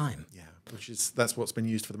all the time. Yeah, that's what's been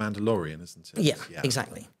used for The Mandalorian, isn't it? Yeah.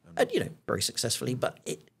 Exactly. And, you know, very successfully, but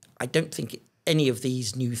I don't think any of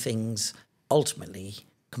these new things ultimately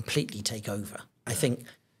completely take over. I think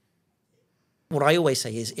what I always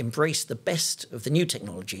say is embrace the best of the new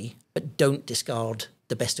technology, but don't discard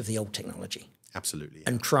the best of the old technology. Absolutely. Yeah.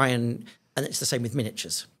 And try and it's the same with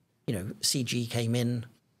miniatures. You know, CG came in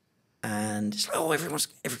and it's like, oh, everything's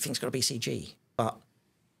got to be CG. But,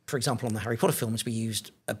 for example, on the Harry Potter films, we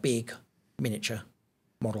used a big miniature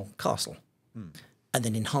model castle and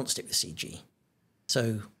then enhanced it with CG.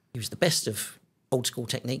 So use the best of old school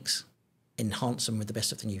techniques, enhance them with the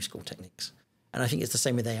best of the new school techniques. And I think it's the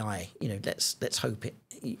same with AI. You know, let's hope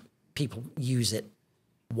people use it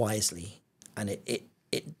wisely, and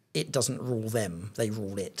it doesn't rule them; they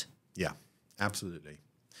rule it. Yeah, absolutely.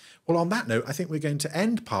 Well, on that note, I think we're going to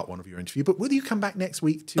end part one of your interview. But will you come back next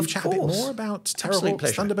week to chat a bit more about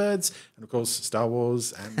Terrahawks, Thunderbirds, and of course Star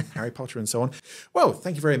Wars and Harry Potter and so on? Well,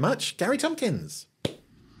 thank you very much, Gary Tomkins.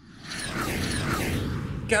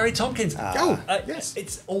 Gary Tomkins. Yes.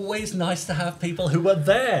 It's always nice to have people who were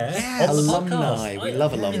there. Yes. On the Alumni. podcast. We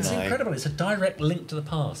love alumni. It's incredible. It's a direct link to the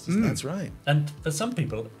past. Isn't it? That's right. And for some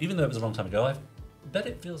people, even though it was a long time ago, I bet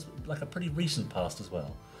it feels like a pretty recent past as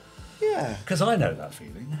well. Yeah. Because I know that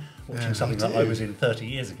feeling, watching something that I was in 30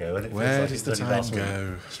 years ago, and it feels like it's only last week.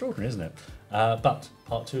 Extraordinary, isn't it? But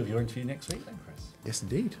part two of your interview next week then, Chris. Yes,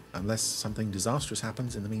 indeed. Unless something disastrous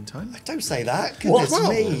happens in the meantime. Don't say that. Goodness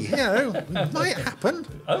me. You know, it might happen.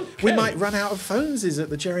 Okay. We might run out of phoneses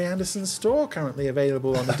at the Gerry Anderson store, currently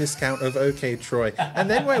available on the discount of OK Troy. And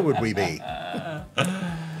then where would we be?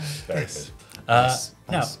 Very good.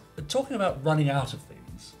 Now, talking about running out of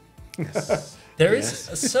things, there is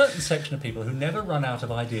a certain section of people who never run out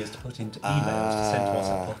of ideas to put into emails to send to us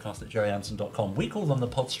at podcast@gerryanderson.com. We call them the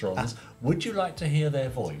Podsterons. Would you like to hear their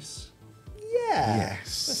voice? Yeah.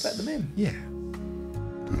 Yes. Let's let them in. Yeah.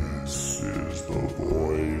 is the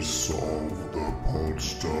Voice of the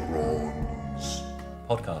Podsterons.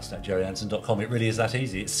 Podcast at gerryanderson.com. It really is that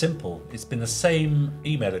easy. It's simple. It's been the same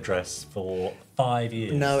email address for 5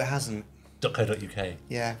 years. No, it hasn't. .co.uk.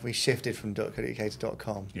 Yeah, we shifted from .co.uk to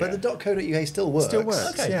 .com. Yeah. But the .co.uk still works. Still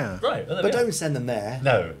works, Okay, yeah. right. Well, there But we are. don't send them there.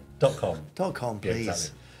 No, .com. .com, Yeah, please.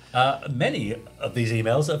 exactly. Many of these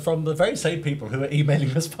emails are from the very same people who were emailing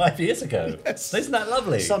us 5 years ago. Yes. Isn't that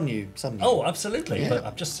lovely? Some new, some new. Oh, absolutely. Yeah. But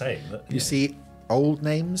I'm just saying that You see old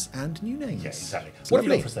names and new names. Yeah, exactly. It's What have you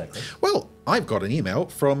lovely. got for us there, Chris? Well, I've got an email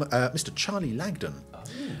from Mr. Charlie Langdon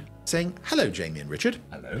saying, "Hello, Jamie and Richard.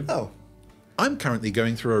 Hello. Oh, I'm currently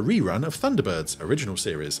going through a rerun of Thunderbirds original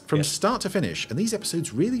series from Yes. start to finish, and these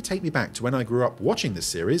episodes really take me back to when I grew up watching this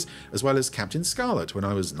series, as well as Captain Scarlet when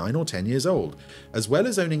I was 9 or 10 years old. As well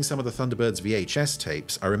as owning some of the Thunderbirds VHS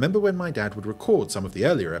tapes, I remember when my dad would record some of the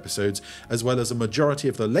earlier episodes, as well as a majority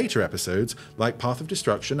of the later episodes, like Path of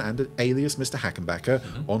Destruction and Alias Mr. Hackenbacker,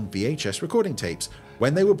 on VHS recording tapes,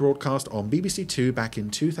 when they were broadcast on BBC Two back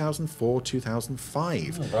in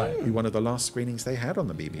 2004-2005. Oh, right. One of the last screenings they had on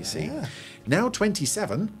the BBC. Now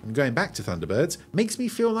 27, and going back to Thunderbirds, makes me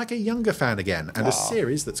feel like a younger fan again, and a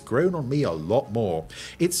series that's grown on me a lot more.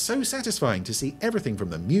 It's so satisfying to see everything from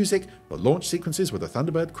the music, the launch sequences with the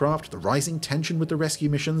Thunderbird craft, the rising tension with the rescue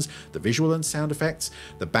missions, the visual and sound effects,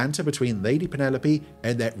 the banter between Lady Penelope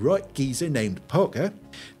and that right geezer named Parker,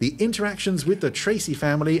 the interactions with the Tracy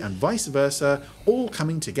family and vice versa, all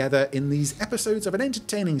coming together in these episodes of an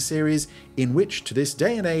entertaining series in which, to this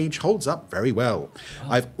day and age, holds up very well.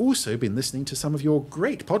 I've also been listening to some of your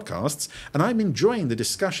great podcasts, and I'm enjoying the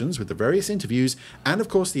discussions with the various interviews, and of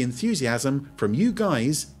course the enthusiasm from you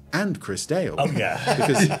guys and Chris Dale. Oh, yeah.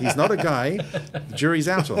 Because he's not a guy. The jury's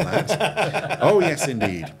out on that. Oh, yes,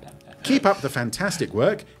 indeed. Keep up the fantastic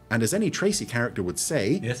work, and as any Tracy character would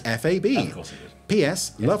say, Yes. FAB. Of course it would.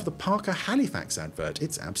 P.S. Love the Parker Halifax advert.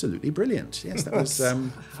 It's absolutely brilliant. Yes, that was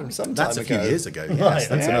from some that's time a few ago. years ago. Yes, Right,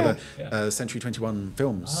 that's yeah. another Century 21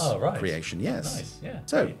 Films Oh, right. creation. Yes. Nice. Yeah.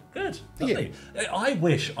 So great. Good. Thank you. Lovely. I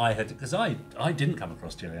wish I had, because I didn't come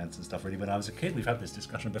across Gerry Anderson stuff really when I was a kid. We've had this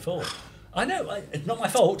discussion before. I know. It's not my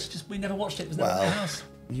fault. Just we never watched it. It was never in the house.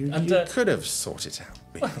 you And, could have sorted it out.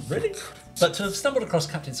 Well, really? But to have stumbled across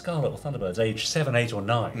Captain Scarlet or Thunderbirds age 7, 8 or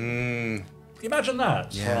 9. Imagine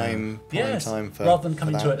that. prime Yes. time for Rather than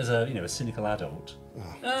coming for to that. it as a cynical adult.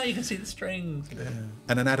 You can see the strings.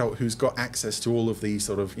 And an adult who's got access to all of the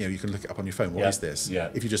sort of, you can look it up on your phone. What is Yeah, this? yeah.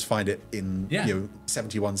 If you just find it in, Yeah.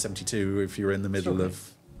 71, 72, if you're in the middle Sure.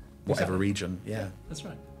 of whatever Exactly. region. Yeah. That's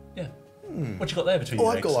right. Yeah. What you got there between Oh,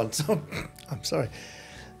 your I've got legs? one. I'm sorry.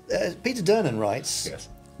 Peter Durnan writes, Yes.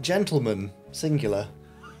 gentleman, singular.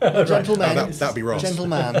 Right. Gentleman. Oh, that'd be Ross.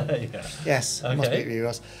 Gentleman. Yeah. Yes, it must Okay. be you,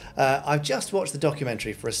 Ross. I've just watched the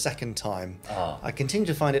documentary for a second time. I continue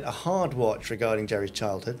to find it a hard watch regarding Gerry's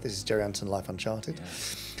childhood. This is Gerry Anderson, Life Uncharted.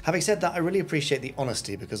 Having said that, I really appreciate the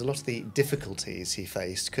honesty because a lot of the difficulties he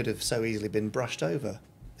faced could have so easily been brushed over.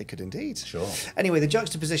 They could indeed. Sure. Anyway, the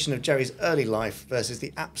juxtaposition of Gerry's early life versus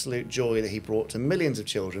the absolute joy that he brought to millions of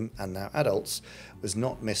children, and now adults, was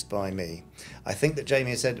not missed by me. I think that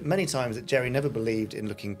Jamie has said many times that Gerry never believed in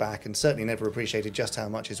looking back and certainly never appreciated just how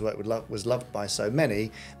much his work was loved by so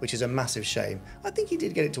many, which is a massive shame. I think he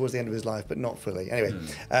did get it towards the end of his life, but not fully. Anyway,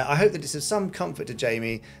 I hope that it's of some comfort to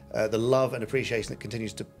Jamie, the love and appreciation that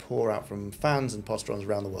continues to pour out from fans and Podsterons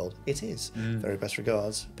around the world. It is. Very best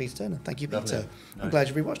regards, Peter Turner. Thank you, Peter. Lovely. I'm glad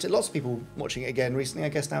you've rewatched it. Lots of people watching it again recently. I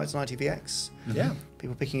guess now it's on ITVX. Yeah.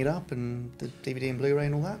 People picking it up and the DVD and Blu-ray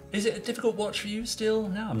and all that. Is it a difficult watch for you still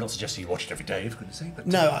now? I'm not suggesting you watch it every day, for goodness sake. But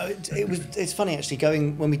No, it's funny actually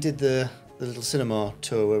going when we did the little cinema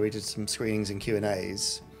tour where we did some screenings and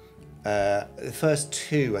Q&As. The first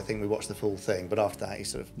two, I think we watched the full thing, but after that, you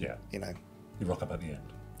sort of, you rock up at the end.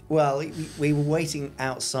 Well, we were waiting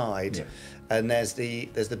outside, Yeah. and there's the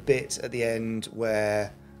bit at the end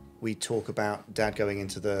where we talk about Dad going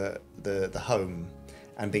into the home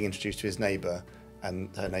and being introduced to his neighbour,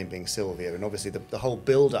 and her name being Sylvia, and obviously the whole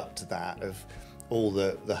build up to that of all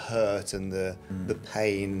the hurt and the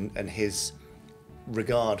pain and his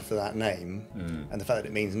regard for that name and the fact that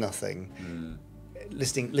it means nothing.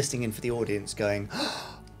 Listening in for the audience going,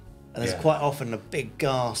 and there's quite often a big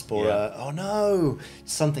gasp or a, oh no,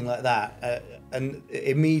 something like that. And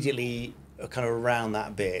immediately kind of around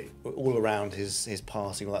that bit, all around his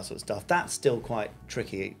passing, all that sort of stuff, that's still quite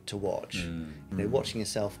tricky to watch. You know, watching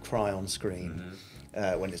yourself cry on screen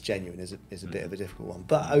when it's genuine is a bit of a difficult one.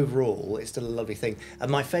 But overall, it's still a lovely thing. And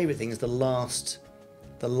my favourite thing is the last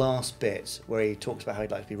the last bit where he talks about how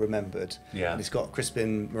he'd like to be remembered. Yeah. And he's got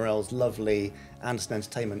Crispin Morell's lovely Anderson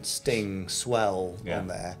Entertainment Sting swell on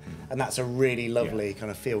there. And that's a really lovely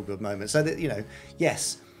kind of feel-good moment. So that, you know,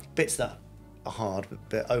 yes, bits that are hard,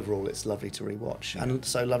 but overall it's lovely to rewatch. And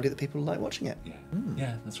so lovely that people like watching it.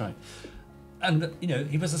 Yeah, that's right. And you know,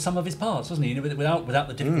 he was the sum of his parts, wasn't he? You know, without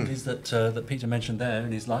the difficulties that Peter mentioned there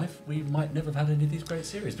in his life, we might never have had any of these great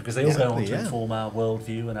series because they all go on to inform our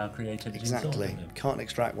worldview and our creativity. Exactly. And so on. Can't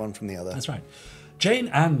extract one from the other. That's right. Jane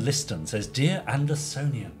Ann Liston says, "Dear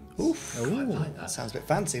Andersonian." Oof. I like that. Sounds a bit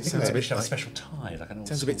fancy, doesn't Sounds it? a bit like a special tie. Like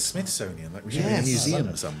Sounds a bit Smithsonian, like we should be in a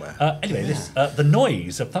museum somewhere. Anyway, the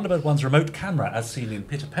noise of Thunderbird 1's remote camera, as seen in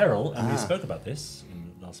Pit of Peril, and we spoke about this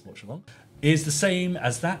in the last watch along, is the same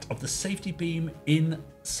as that of the safety beam in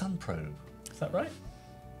Sunprobe. Is that right?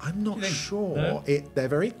 I'm not sure. No? They're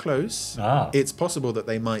very close. It's possible that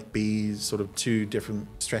they might be sort of two different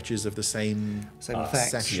stretches of the same effect.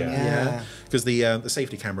 session. Yeah. Because the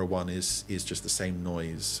safety camera one is just the same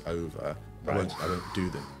noise over. Right. I won't do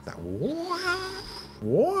that.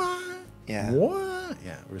 Yeah.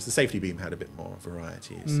 Yeah. Whereas the safety beam had a bit more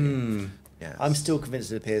variety. You see. Yes. I'm still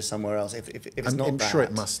convinced it appears somewhere else. If it's not I'm that, sure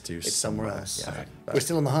it must do it's somewhere else. yeah. We're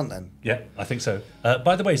still on the hunt then. Yeah, I think so.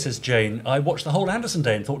 By the way, says Jane, I watched the whole Anderson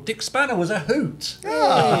day and thought Dick Spanner was a hoot.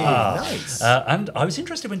 Nice. And I was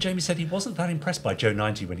interested when Jamie said he wasn't that impressed by Joe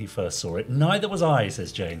 90 when he first saw it. Neither was I,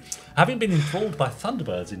 says Jane. Having been enthralled by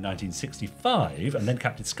Thunderbirds in 1965 and then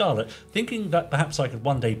Captain Scarlet, thinking that perhaps I could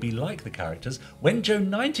one day be like the characters, when Joe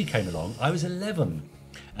 90 came along, I was 11.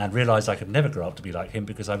 And realised I could never grow up to be like him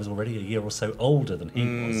because I was already a year or so older than he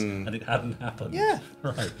was, and it hadn't happened. Yeah,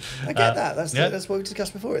 right. I get that. That's what we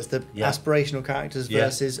discussed before. It's the aspirational characters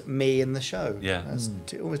versus me in the show. Yeah, that's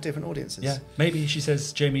almost different audiences. Yeah, maybe she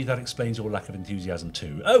says, Jamie, that explains your lack of enthusiasm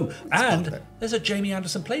too. Oh, and there's a Jamie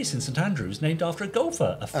Anderson place in St Andrews named after a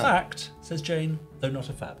golfer. A fact, says Jane, though not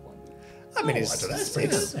a fab one. I mean, it's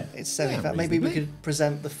semi-fact. Maybe we reasonably. could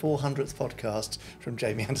present the 400th podcast from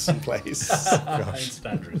Jamie Anderson Place. St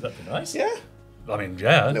Andrews, that'd be nice. Yeah. I mean,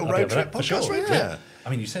 yeah. Little I'd be road over trip that for podcast, sure. road trip. Yeah. I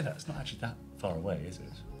mean, you say that, it's not actually that far away, is it?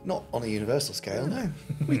 Not on a universal scale, no.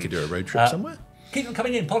 We could do a road trip somewhere. Keep them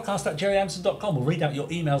coming in, podcast@gerryanderson.com. We'll read out your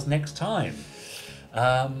emails next time.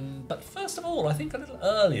 But first of all, I think a little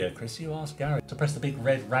earlier, Chris, you asked Gary to press the big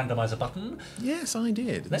red randomiser button. Yes, I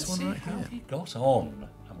did. Let's This one see right how here. he got on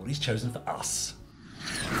and what he's chosen for us.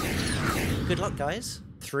 Good luck, guys.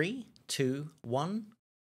 3, 2, 1.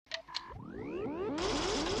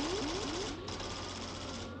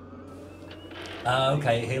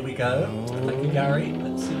 Okay, here we go. Thank you, Gary.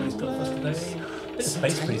 Let's see what he's got for us today. Bit of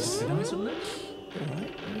space police would be nice, wouldn't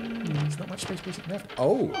it? There's not much space police left.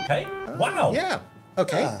 Oh. Okay. Wow. Yeah.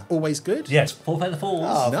 Okay. Always good. Yes, Four Feather Falls.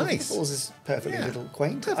 Oh, Nice. Falls is perfectly little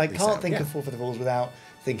quaint. I Perfectly can't sound, think yeah. of Four Feather Falls without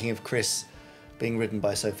thinking of Chris being ridden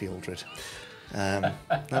by Sophie Aldred.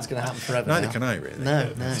 That's going to happen forever Neither now. can I, really. No,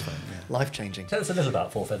 But no. that's fine, yeah. Life-changing. Tell us a little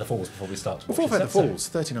about Four Feather Falls before we start to watch Four this Feather episode. Falls,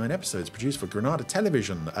 39 episodes, produced for Granada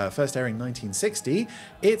Television, first airing 1960.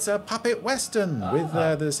 It's a puppet western with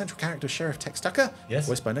the central character Sheriff Tex Tucker, Yes.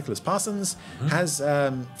 voiced by Nicholas Parsons, has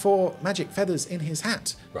 4 magic feathers in his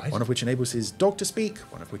hat, Right. one of which enables his dog to speak,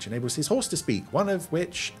 one of which enables his horse to speak, one of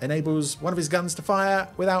which enables one of his guns to fire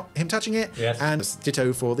without him touching it, Yes. and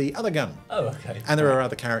ditto for the other gun. Oh, okay. And there are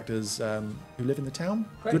other characters who live in the town,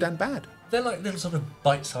 Great. good and bad. They're like little sort of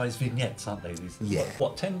bite-sized vignettes, aren't they? These, Yeah.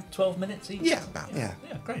 What, 10, 12 minutes each? Yeah, about Yeah.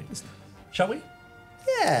 Yeah, great. Shall we?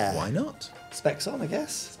 Yeah. Why not? Specs on, I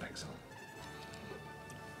guess. Specs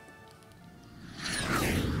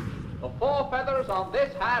The 4 feathers on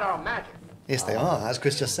this hat are magic. Yes, they are, as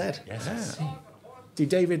Chris just said. Yes, I see. See,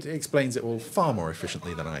 David explains it all far more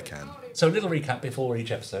efficiently than I can. So a little recap before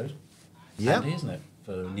each episode. Yeah. Handy, isn't it,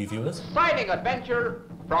 for new viewers? Exciting adventure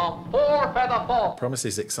from 4 Feather Falls.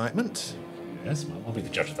 Promises excitement. Yes, well, we'll be the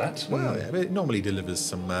judge of that. Well, yeah, but it normally delivers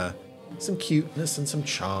some cuteness and some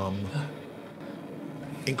charm,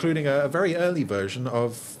 including a very early version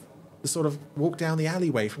of the sort of walk down the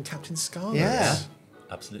alleyway from Captain Scarlet. Yeah.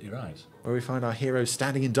 Absolutely right. Where we find our hero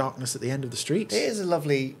standing in darkness at the end of the street. It is a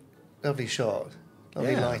lovely, lovely shot.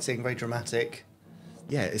 Lovely Yeah. lighting, very dramatic.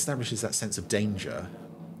 Yeah, it establishes that sense of danger.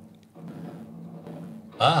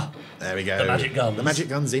 Ah, There we go. The magic guns. The magic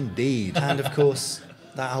guns, indeed. And of course,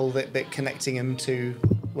 that whole bit connecting him to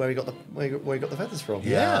where he got the feathers from.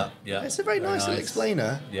 yeah. Yeah. It's a very nice little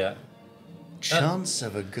explainer. Yeah. Chance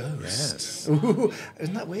of a ghost. Yes. Ooh,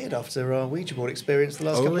 isn't that weird after our Ouija board experience the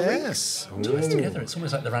last Oh, couple of weeks? yes. Ties together. It's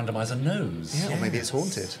almost like the randomizer knows. Yeah, or maybe it's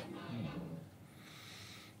haunted.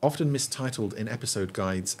 Often mistitled in episode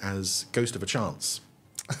guides as Ghost of a Chance.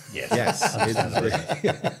 Yes.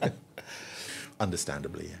 Yes.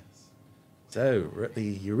 Understandably, yes. So, we're at the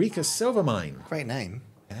Eureka Silver Mine. Great name.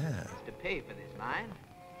 Yeah. To pay for this mine.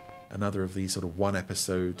 Another of these sort of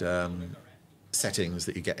one-episode settings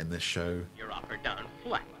that you get in this show. You're offer down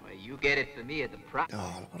flat. Well, you get it for me at the price.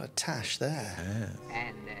 Oh, what a tash there. Yeah.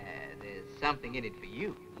 And there's something in it for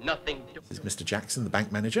you. Nothing to... This is Mr. Jackson, the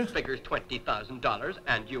bank manager. Figures $20,000,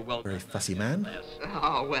 and you will... Very fussy man.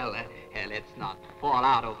 Oh, well, let's not fall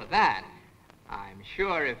out over that. I'm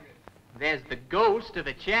sure if there's the ghost of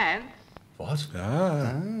a chance... What?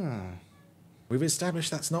 We've established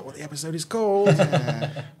that's not what the episode is called.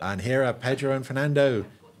 And here are Pedro and Fernando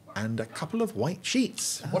and a couple of white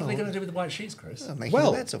sheets. What are they going to do with the white sheets, Chris? Making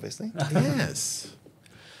the beds, obviously. Yes.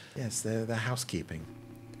 Yes, they're housekeeping.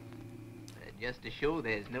 Just to show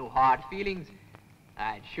there's no hard feelings,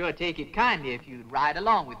 I'd sure take it kindly if you'd ride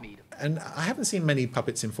along with me. And I haven't seen many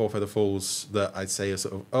puppets in Four Feather Falls that I'd say are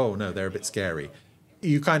sort of, oh no, they're a bit scary.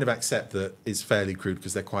 You kind of accept that it's fairly crude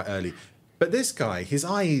because they're quite early. But this guy, his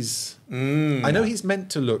eyes, I know he's meant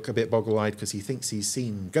to look a bit boggle-eyed because he thinks he's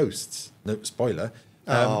seen ghosts. No, spoiler.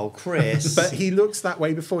 Oh, Chris. But he looks that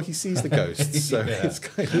way before he sees the ghosts. So it's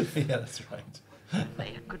kind of... Yeah, that's right. There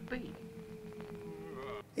could be.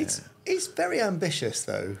 It's very ambitious,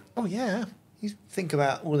 though. Oh, yeah. You think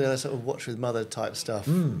about all the other sort of Watch with Mother type stuff,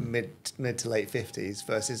 mid to late 50s,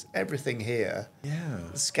 versus everything here. Yeah.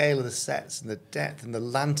 The scale of the sets and the depth and the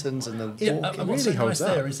lanterns and the Yeah, walking. and what's really so nice holds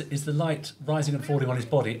up. there is the light rising and falling on his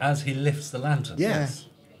body as he lifts the lantern. Yes.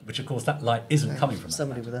 Which, of course, that light isn't coming from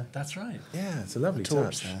somebody that. with a That's right. Yeah, it's a lovely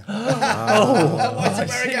torch touch.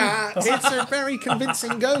 there. It's a very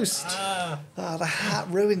convincing ghost. Oh, the hat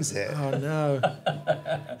ruins it. Oh, no.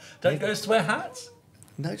 Don't ghosts wear hats?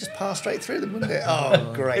 No, just pass straight through them, wouldn't it?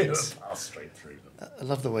 Oh, great. Pass straight through them. I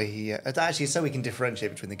love the way he... actually, so we can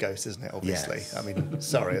differentiate between the ghosts, isn't it, obviously? Yes. I mean,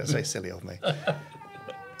 sorry, that's very silly of me.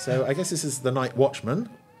 So I guess this is the Night Watchman.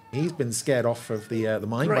 He's been scared off of the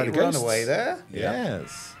mine by the Great ghosts. runaway there.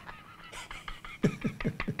 Yes.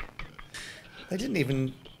 They didn't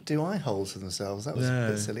even do eye holes for themselves. That was a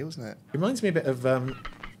bit silly, wasn't it? Reminds me a bit of...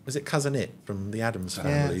 was it Cousin It from the Addams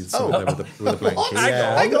Family? Yeah. Sort of there with a blanket. What?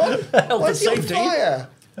 Yeah. Hang on. Why is he on safety. fire?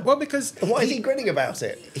 Well, because Why is he grinning about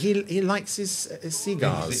it? he likes his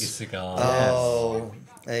cigars. His cigar. Oh,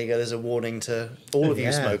 there you go. There's a warning to all of you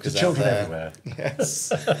Yeah, smokers The out children there. everywhere.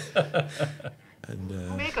 Yes.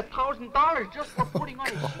 And, Make $1,000 just for putting on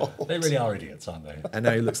it. They really are idiots, aren't they? and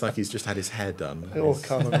now he looks like he's just had his hair done. All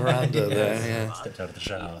Carmen Miranda there. Yeah. Stepped out of the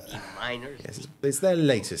shower. Miners. Yes, it's their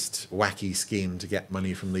latest wacky scheme to get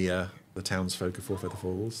money from the townsfolk of Four Feather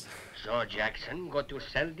Falls. So Jackson got to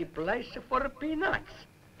sell the place for peanuts.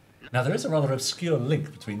 Now, there is a rather obscure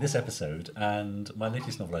link between this episode and my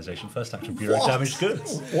latest novelisation, First Action Bureau What? Damaged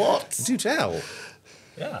Goods. What? Do tell.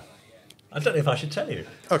 Yeah. I don't know if I should tell you.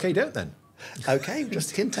 Okay, don't then. Okay,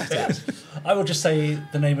 just hint at it. I will just say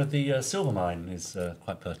the name of the silver mine is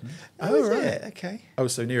quite pertinent. Oh, is right. it? Okay. Oh,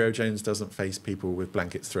 so Nero Jones doesn't face people with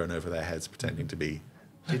blankets thrown over their heads pretending to be...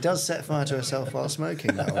 She does set fire to herself while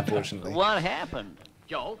smoking, though, unfortunately. What happened?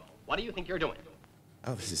 Joe, what do you think you're doing?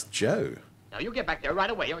 Oh, this is Joe. Now you get back there right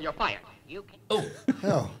away or you're fired. You can... Oh,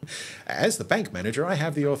 Oh. As the bank manager, I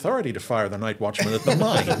have the authority to fire the night watchman at the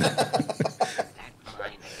mine. That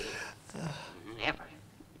mine again.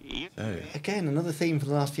 Never. Again, another theme for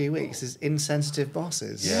the last few weeks is insensitive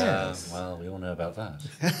bosses. Yes. well, we all know about that.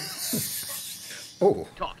 Oh,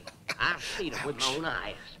 Talking. I've seen it with my own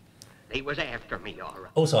eyes. They was after me, all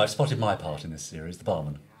right. Also, I've spotted my part in this series, the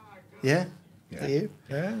barman. Yeah? For you?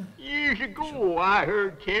 yeah. Years ago, I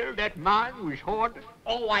heard tell that mine was haunted.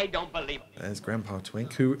 Oh, I don't believe it. There's Grandpa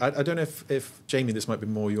Twink, who... I don't know if Jamie, this might be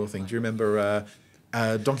more your thing. Do you remember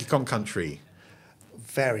Donkey Kong Country?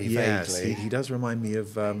 Very Yes, vaguely. he does remind me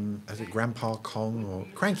of is it Grandpa Kong or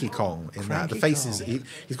Cranky Kong in that. The Cranky face is Kong.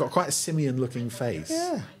 he's got quite a simian-looking face.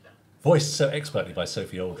 Yeah. Voiced so expertly by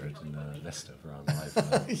Sophie Aldred in Leicester for our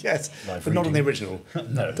live. Yes, Live but not on the reading. original.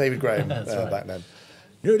 No. David Graham That's right. back then.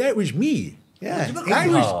 No, that was me. Yeah.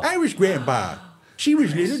 I was Grandpa. She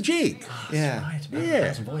was little Jake. Yeah. Right,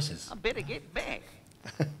 Yeah. some voices. I better get back.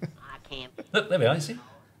 I can't Look, there we are, you see?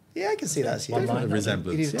 Yeah, I can see that's you. One line, The that'll do.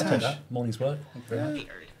 resemblance. You need a Yeah. Take tash. that. Morning's work. Thank you very much.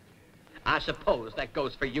 scared. I suppose that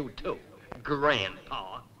goes for you, too,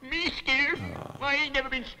 Grandpa. Me scared? I ain't never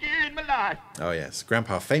been scared in my life. Oh yes,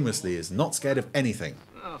 Grandpa famously is not scared of anything.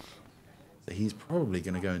 Oh. So he's probably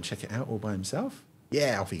going to go and check it out all by himself.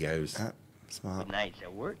 Yeah, off he goes. Smart. Good night's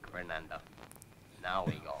at work, Fernando. Now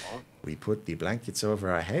we go home. We put the blankets over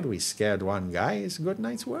our head. We scared one guy. It's a good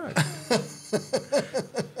night's work.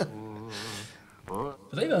 But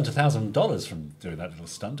they've earned $1,000 from doing that little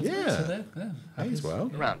stunt. haven't they? Yeah. So they're Pays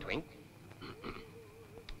well. Around, Twink.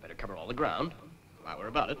 Better cover all the ground. flower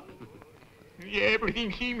about it. Yeah,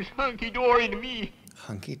 everything seems hunky-dory to me.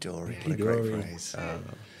 Hunky-dory, what a great phrase.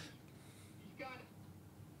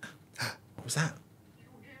 What was that?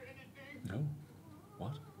 No.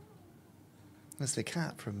 What? That's the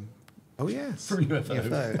cat from... Oh, yes. From UFO.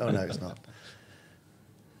 UFO. Oh, no, it's not.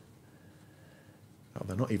 Oh,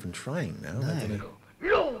 they're not even trying now. No. They're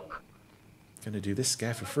Look! going to do this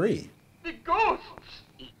scare for free. The ghosts!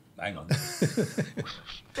 Hang on.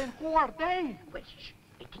 Then who are they? Wait, shh.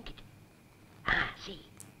 I think it. Ah, see.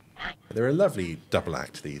 They're a lovely double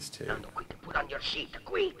act, these two. Now, quick, put on your seat,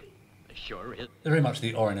 quick. Sure is. They're very much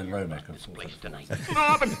the Orin and Romek of sort Place of. tonight.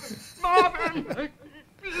 Marvin! Marvin!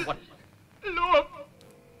 What? Look!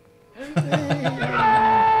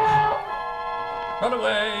 Run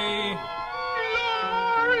away!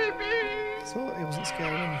 Glory be! I thought he wasn't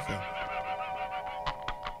scared of anything.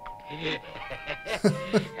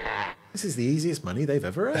 This is the easiest money they've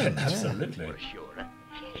ever earned. Absolutely. For sure.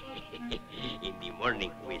 In the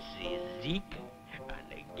morning we see Zeke, and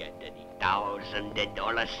I get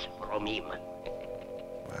 $1,000 from him.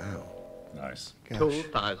 Wow. Nice.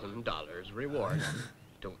 $2,000 reward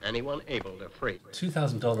to anyone able to free.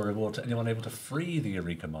 $2,000 reward to anyone able to free the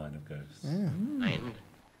Eureka Mine of Ghosts. And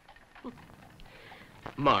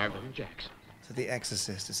Marvin Jackson. So the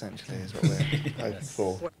Exorcist, essentially, is what we're hoping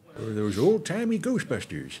for. Those old-timey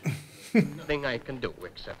Ghostbusters. Nothing I can do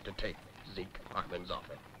except to take Zeke Harmon's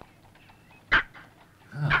offer.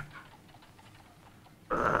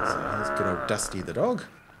 So here's good old Dusty the dog.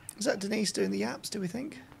 Is that Denise doing the yaps, do we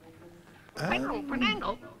think?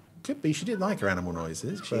 Could be. She did like her animal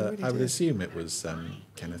noises, She but really I would did. assume it was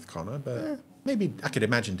Kenneth Connor. But maybe I could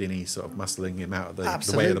imagine Denise sort of muscling him out of the way of the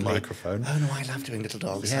Absolutely. microphone. Oh, no, I love doing little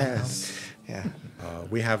dogs. Yes. Yeah.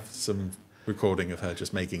 We have some recording of her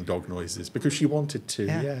just making dog noises because she wanted to.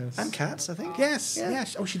 Yeah. Yes. And cats, I think. Yes. Yeah.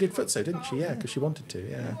 Yes. Oh, she did Footso, didn't she? Yeah, because she wanted to.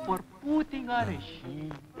 Yeah. For putting on a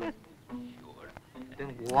sheet. Sure.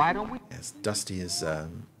 Then why don't we... Yes. Dusty is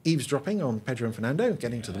eavesdropping on Pedro and Fernando,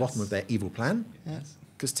 getting to the bottom of their evil plan. Yes.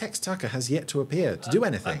 Because Tex Tucker has yet to appear to do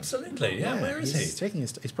anything. Absolutely. Yeah. Where is he's he? Taking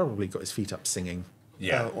he's probably got his feet up singing.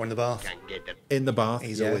 Yeah. Or in the bath. Can get it. In the bath.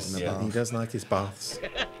 He's yes. always in the Yeah, bath. He does like his baths.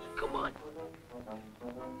 Come on.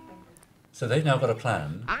 So they've now got a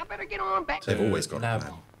plan. I better get on back. They've always got a now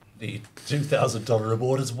plan. the $2,000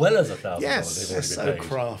 reward as well as $1,000 Yes, they've They're already so been paid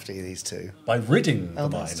crafty, these two. by ridding the Oh,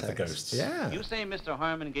 mine that's of the Tex. ghosts. Yeah. You say Mr.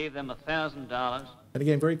 Harmon gave them $1,000? And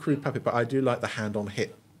again, very crude puppet, but I do like the hand on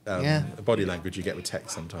hip Yeah. body language you get with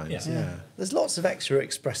Tex sometimes. Yeah. There's lots of extra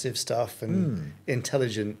expressive stuff and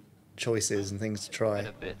intelligent choices and things to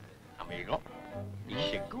try. Amigo,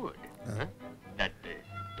 this is good. Huh? That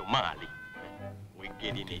tamale. We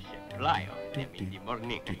get in a supply of them in the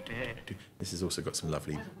morning. This has also got some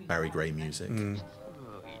lovely Barry Gray music.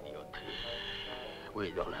 Oh, idiot.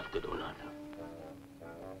 We don't have to do nothing.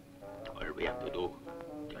 All we have to do,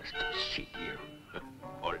 just sit here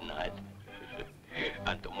all night.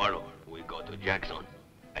 And tomorrow we go to Jackson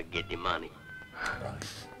and get the money. Right.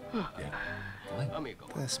 Yeah. Fine. Amigo,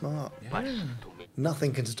 They're smart. pass to me.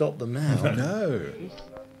 Nothing can stop them now. No.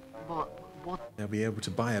 But what... They'll be able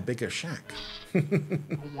to buy a bigger shack. No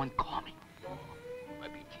one coming.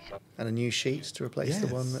 And a new sheet to replace the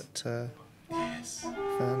Yes. one that Yes.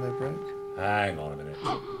 Fernando broke. Hang on a minute.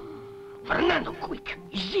 Fernando, quick!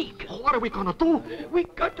 Zeke! What are we gonna do? We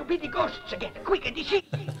got to be the ghosts again! Quick, at the sheet!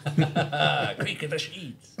 Quick in the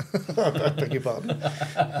sheets. I beg your pardon.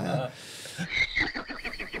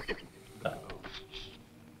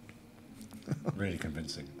 Really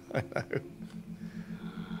convincing. I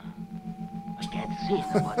can't see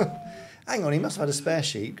nobody. Hang on, he must have had a spare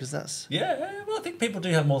sheet because that's. Yeah, well, I think people do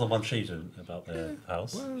have more than one sheet about their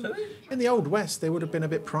house. Well, in the Old West, they would have been a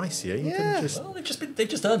bit pricier. You couldn't just. Well, they've just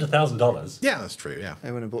earned $1,000. Yeah, that's true. Yeah.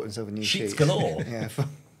 They would have bought himself a new Sheets sheet. galore. Yeah.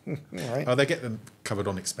 All right. Oh, they get them covered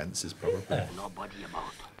on expenses, probably. Nobody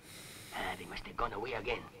about. They must have gone away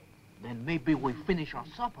again. Then maybe we finish our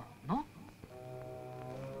supper, no?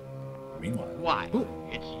 Meanwhile, Why?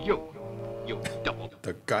 It's you. You double.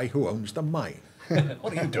 The guy who owns the mine.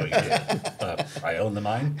 what are you doing here? I own the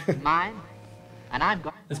mine. Mine? And I'm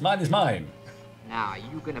going... This mine is mine. Now, are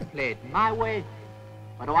you gonna play it my way?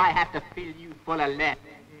 Or do I have to fill you full of lead?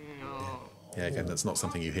 Yeah, again, that's not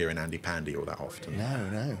something you hear in Andy Pandy all that often.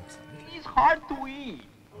 No. It's hard to eat.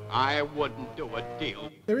 I wouldn't do a deal.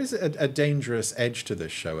 There is a dangerous edge to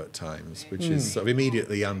this show at times, which is sort of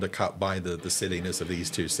immediately undercut by the silliness of these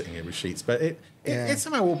two sitting here with sheets, but it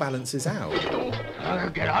somehow all balances out.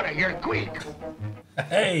 Get out of here quick.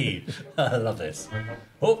 Hey, I love this.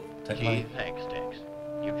 Oh, take Gee, my... thanks, Tex.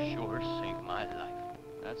 You sure saved my life.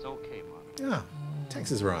 That's okay, Mark. Yeah, Tex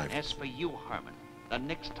has arrived. As for you, Herman, The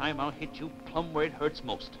next time I'll hit you plumb where it hurts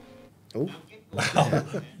most. Oh. Wow.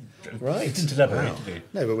 Right. He didn't elaborate, Wow. did he?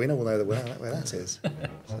 No, but we all know where that is.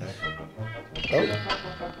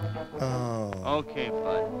 Oh. Okay,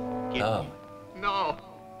 bud. Get Oh. No.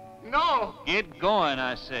 No. Get going,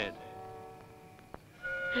 I said.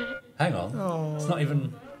 Hang on. Oh. It's not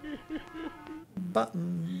even.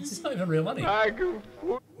 Buttons. It's not even real money.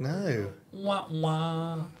 No. Wah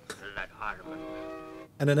wah.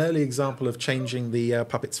 And an early example of changing the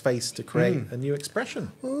puppet's face to create a new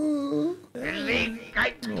expression. Think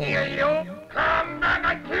I kill you? Come back,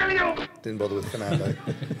 I kill you! Didn't bother with Fernando.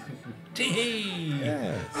 Tee.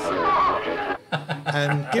 Yes.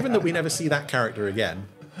 And given that we never see that character again,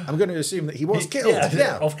 I'm going to assume that he was killed.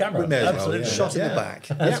 Yeah, off camera. We may as well, Absolutely. yeah. Shot in the back.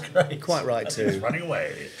 That's great. Quite right, As he was too. running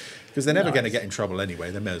away. Because they're never going to get in trouble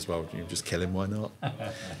anyway. They may as well just kill him. Why not?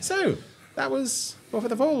 So that was Wolf of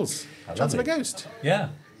the Falls. Chance of a Ghost. Yeah.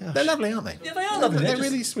 They're lovely, aren't they? Yeah, they are lovely. They're just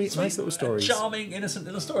really sweet, nice little stories. Charming, innocent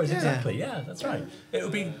little stories. Exactly. Yeah, that's right. It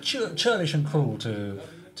would be churlish and cruel to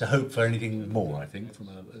hope for anything more, I think, from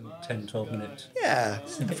a 10, 12 minute. Yeah,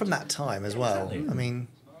 from that time as well. Exactly. I mean,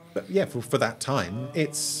 But yeah, for that time,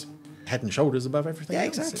 it's head and shoulders above everything Yeah,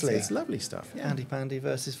 else. exactly. It's lovely stuff. Yeah. Andy Pandy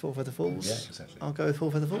versus Four Feather Falls. Yeah, exactly. I'll go with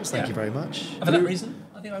Four Feather Falls. Thank you very much. And for that reason,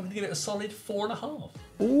 I think I'm going to give it a solid 4.5.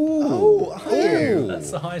 Ooh, are you? That's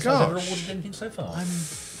the highest I've ever awarded anything so far.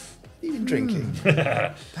 Even drinking.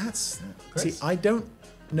 See, I don't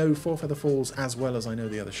know Four Feather Falls as well as I know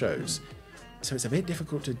the other shows, so it's a bit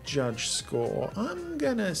difficult to judge score. I'm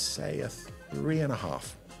gonna say a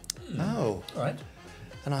 3.5. Oh. All right.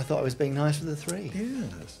 And I thought I was being nice with the 3.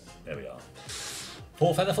 Yes. There we are.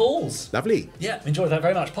 Four Feather Falls. Lovely. Yeah, enjoyed that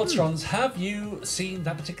very much. Podsterons, have you seen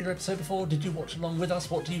that particular episode before? Did you watch along with us?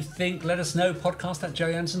 What do you think? Let us know.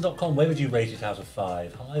 podcast@gerryanderson.com. Where would you rate it out of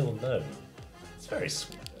 5? High or low? It's very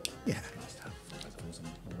sweet. Yeah. Nice to have Four Feather Falls on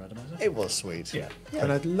the Randomiser. It was sweet. Yeah.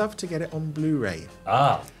 And I'd love to get it on Blu-ray.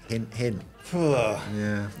 Ah. Hint, hint. Yeah,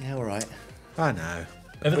 Yeah. all right. I know.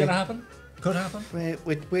 Ever going to happen? Could happen?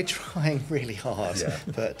 We're trying really hard, Yeah.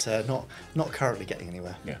 but not currently getting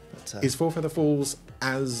anywhere. Yeah. But, Is Four Feather Falls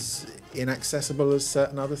as inaccessible as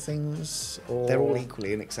certain other things? Or they're all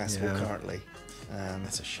equally inaccessible Yeah. currently.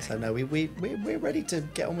 That's a shame. So no, we're ready to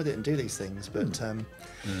get on with it and do these things, but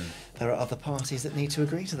there are other parties that need to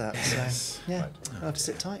agree to that. So yeah, I'll have to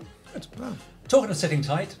sit tight. Good. Well, talking of sitting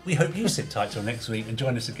tight, we hope you sit tight till next week and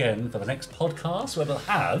join us again for the next podcast where we'll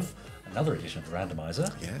have another edition of the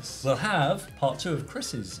Randomiser. Yes. We'll have part 2 of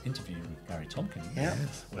Chris's interview with Gary Tomkins. Yeah.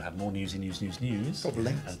 Yes. We'll have more news.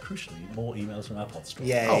 Probably. And crucially, more emails from our podsterons.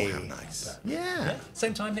 Yay. Oh, how nice. Yeah.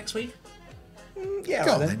 Same time next week. Yeah,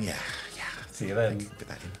 Go right on then. then, yeah. See you then. Put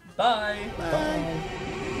that in. Bye.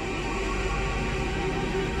 Bye.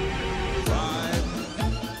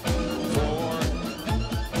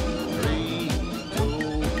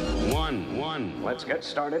 1. Let's get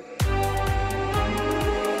started.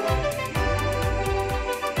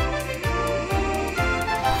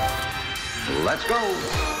 Let's go.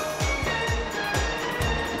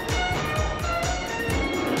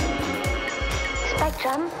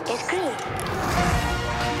 Spectrum is green.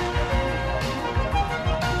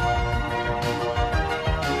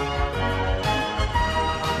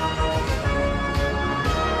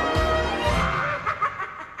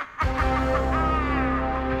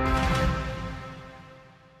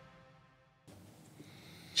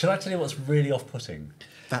 Shall I tell you what's really off-putting?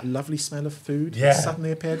 That lovely smell of food Yeah. that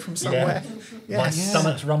suddenly appeared from somewhere. Yeah. My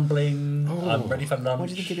stomach's rumbling. I'm ready for lunch. What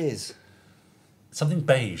do you think it is? Something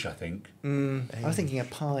beige, I think. I was thinking a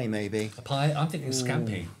pie, maybe. A pie? I'm thinking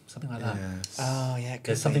scampi. Something like that. Oh, yeah, it could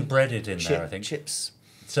There's something be. breaded in there, I think. Chips.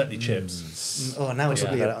 Certainly chips. Oh, now we're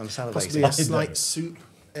talking Yeah. about it. I'm salivating. Possibly a I slight know. soup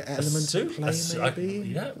element A soup? at play,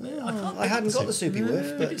 maybe. I hadn't got the soupy whiff,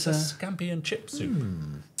 Maybe but it's a scampi and chip soup.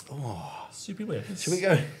 oh, Soupy whiff. should we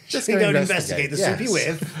go? Just Should we go go and investigate, investigate the yes. soupy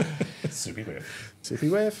whiff? Soupy whiff. Soupy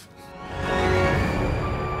whiff.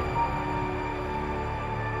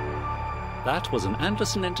 That was an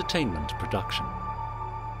Anderson Entertainment production.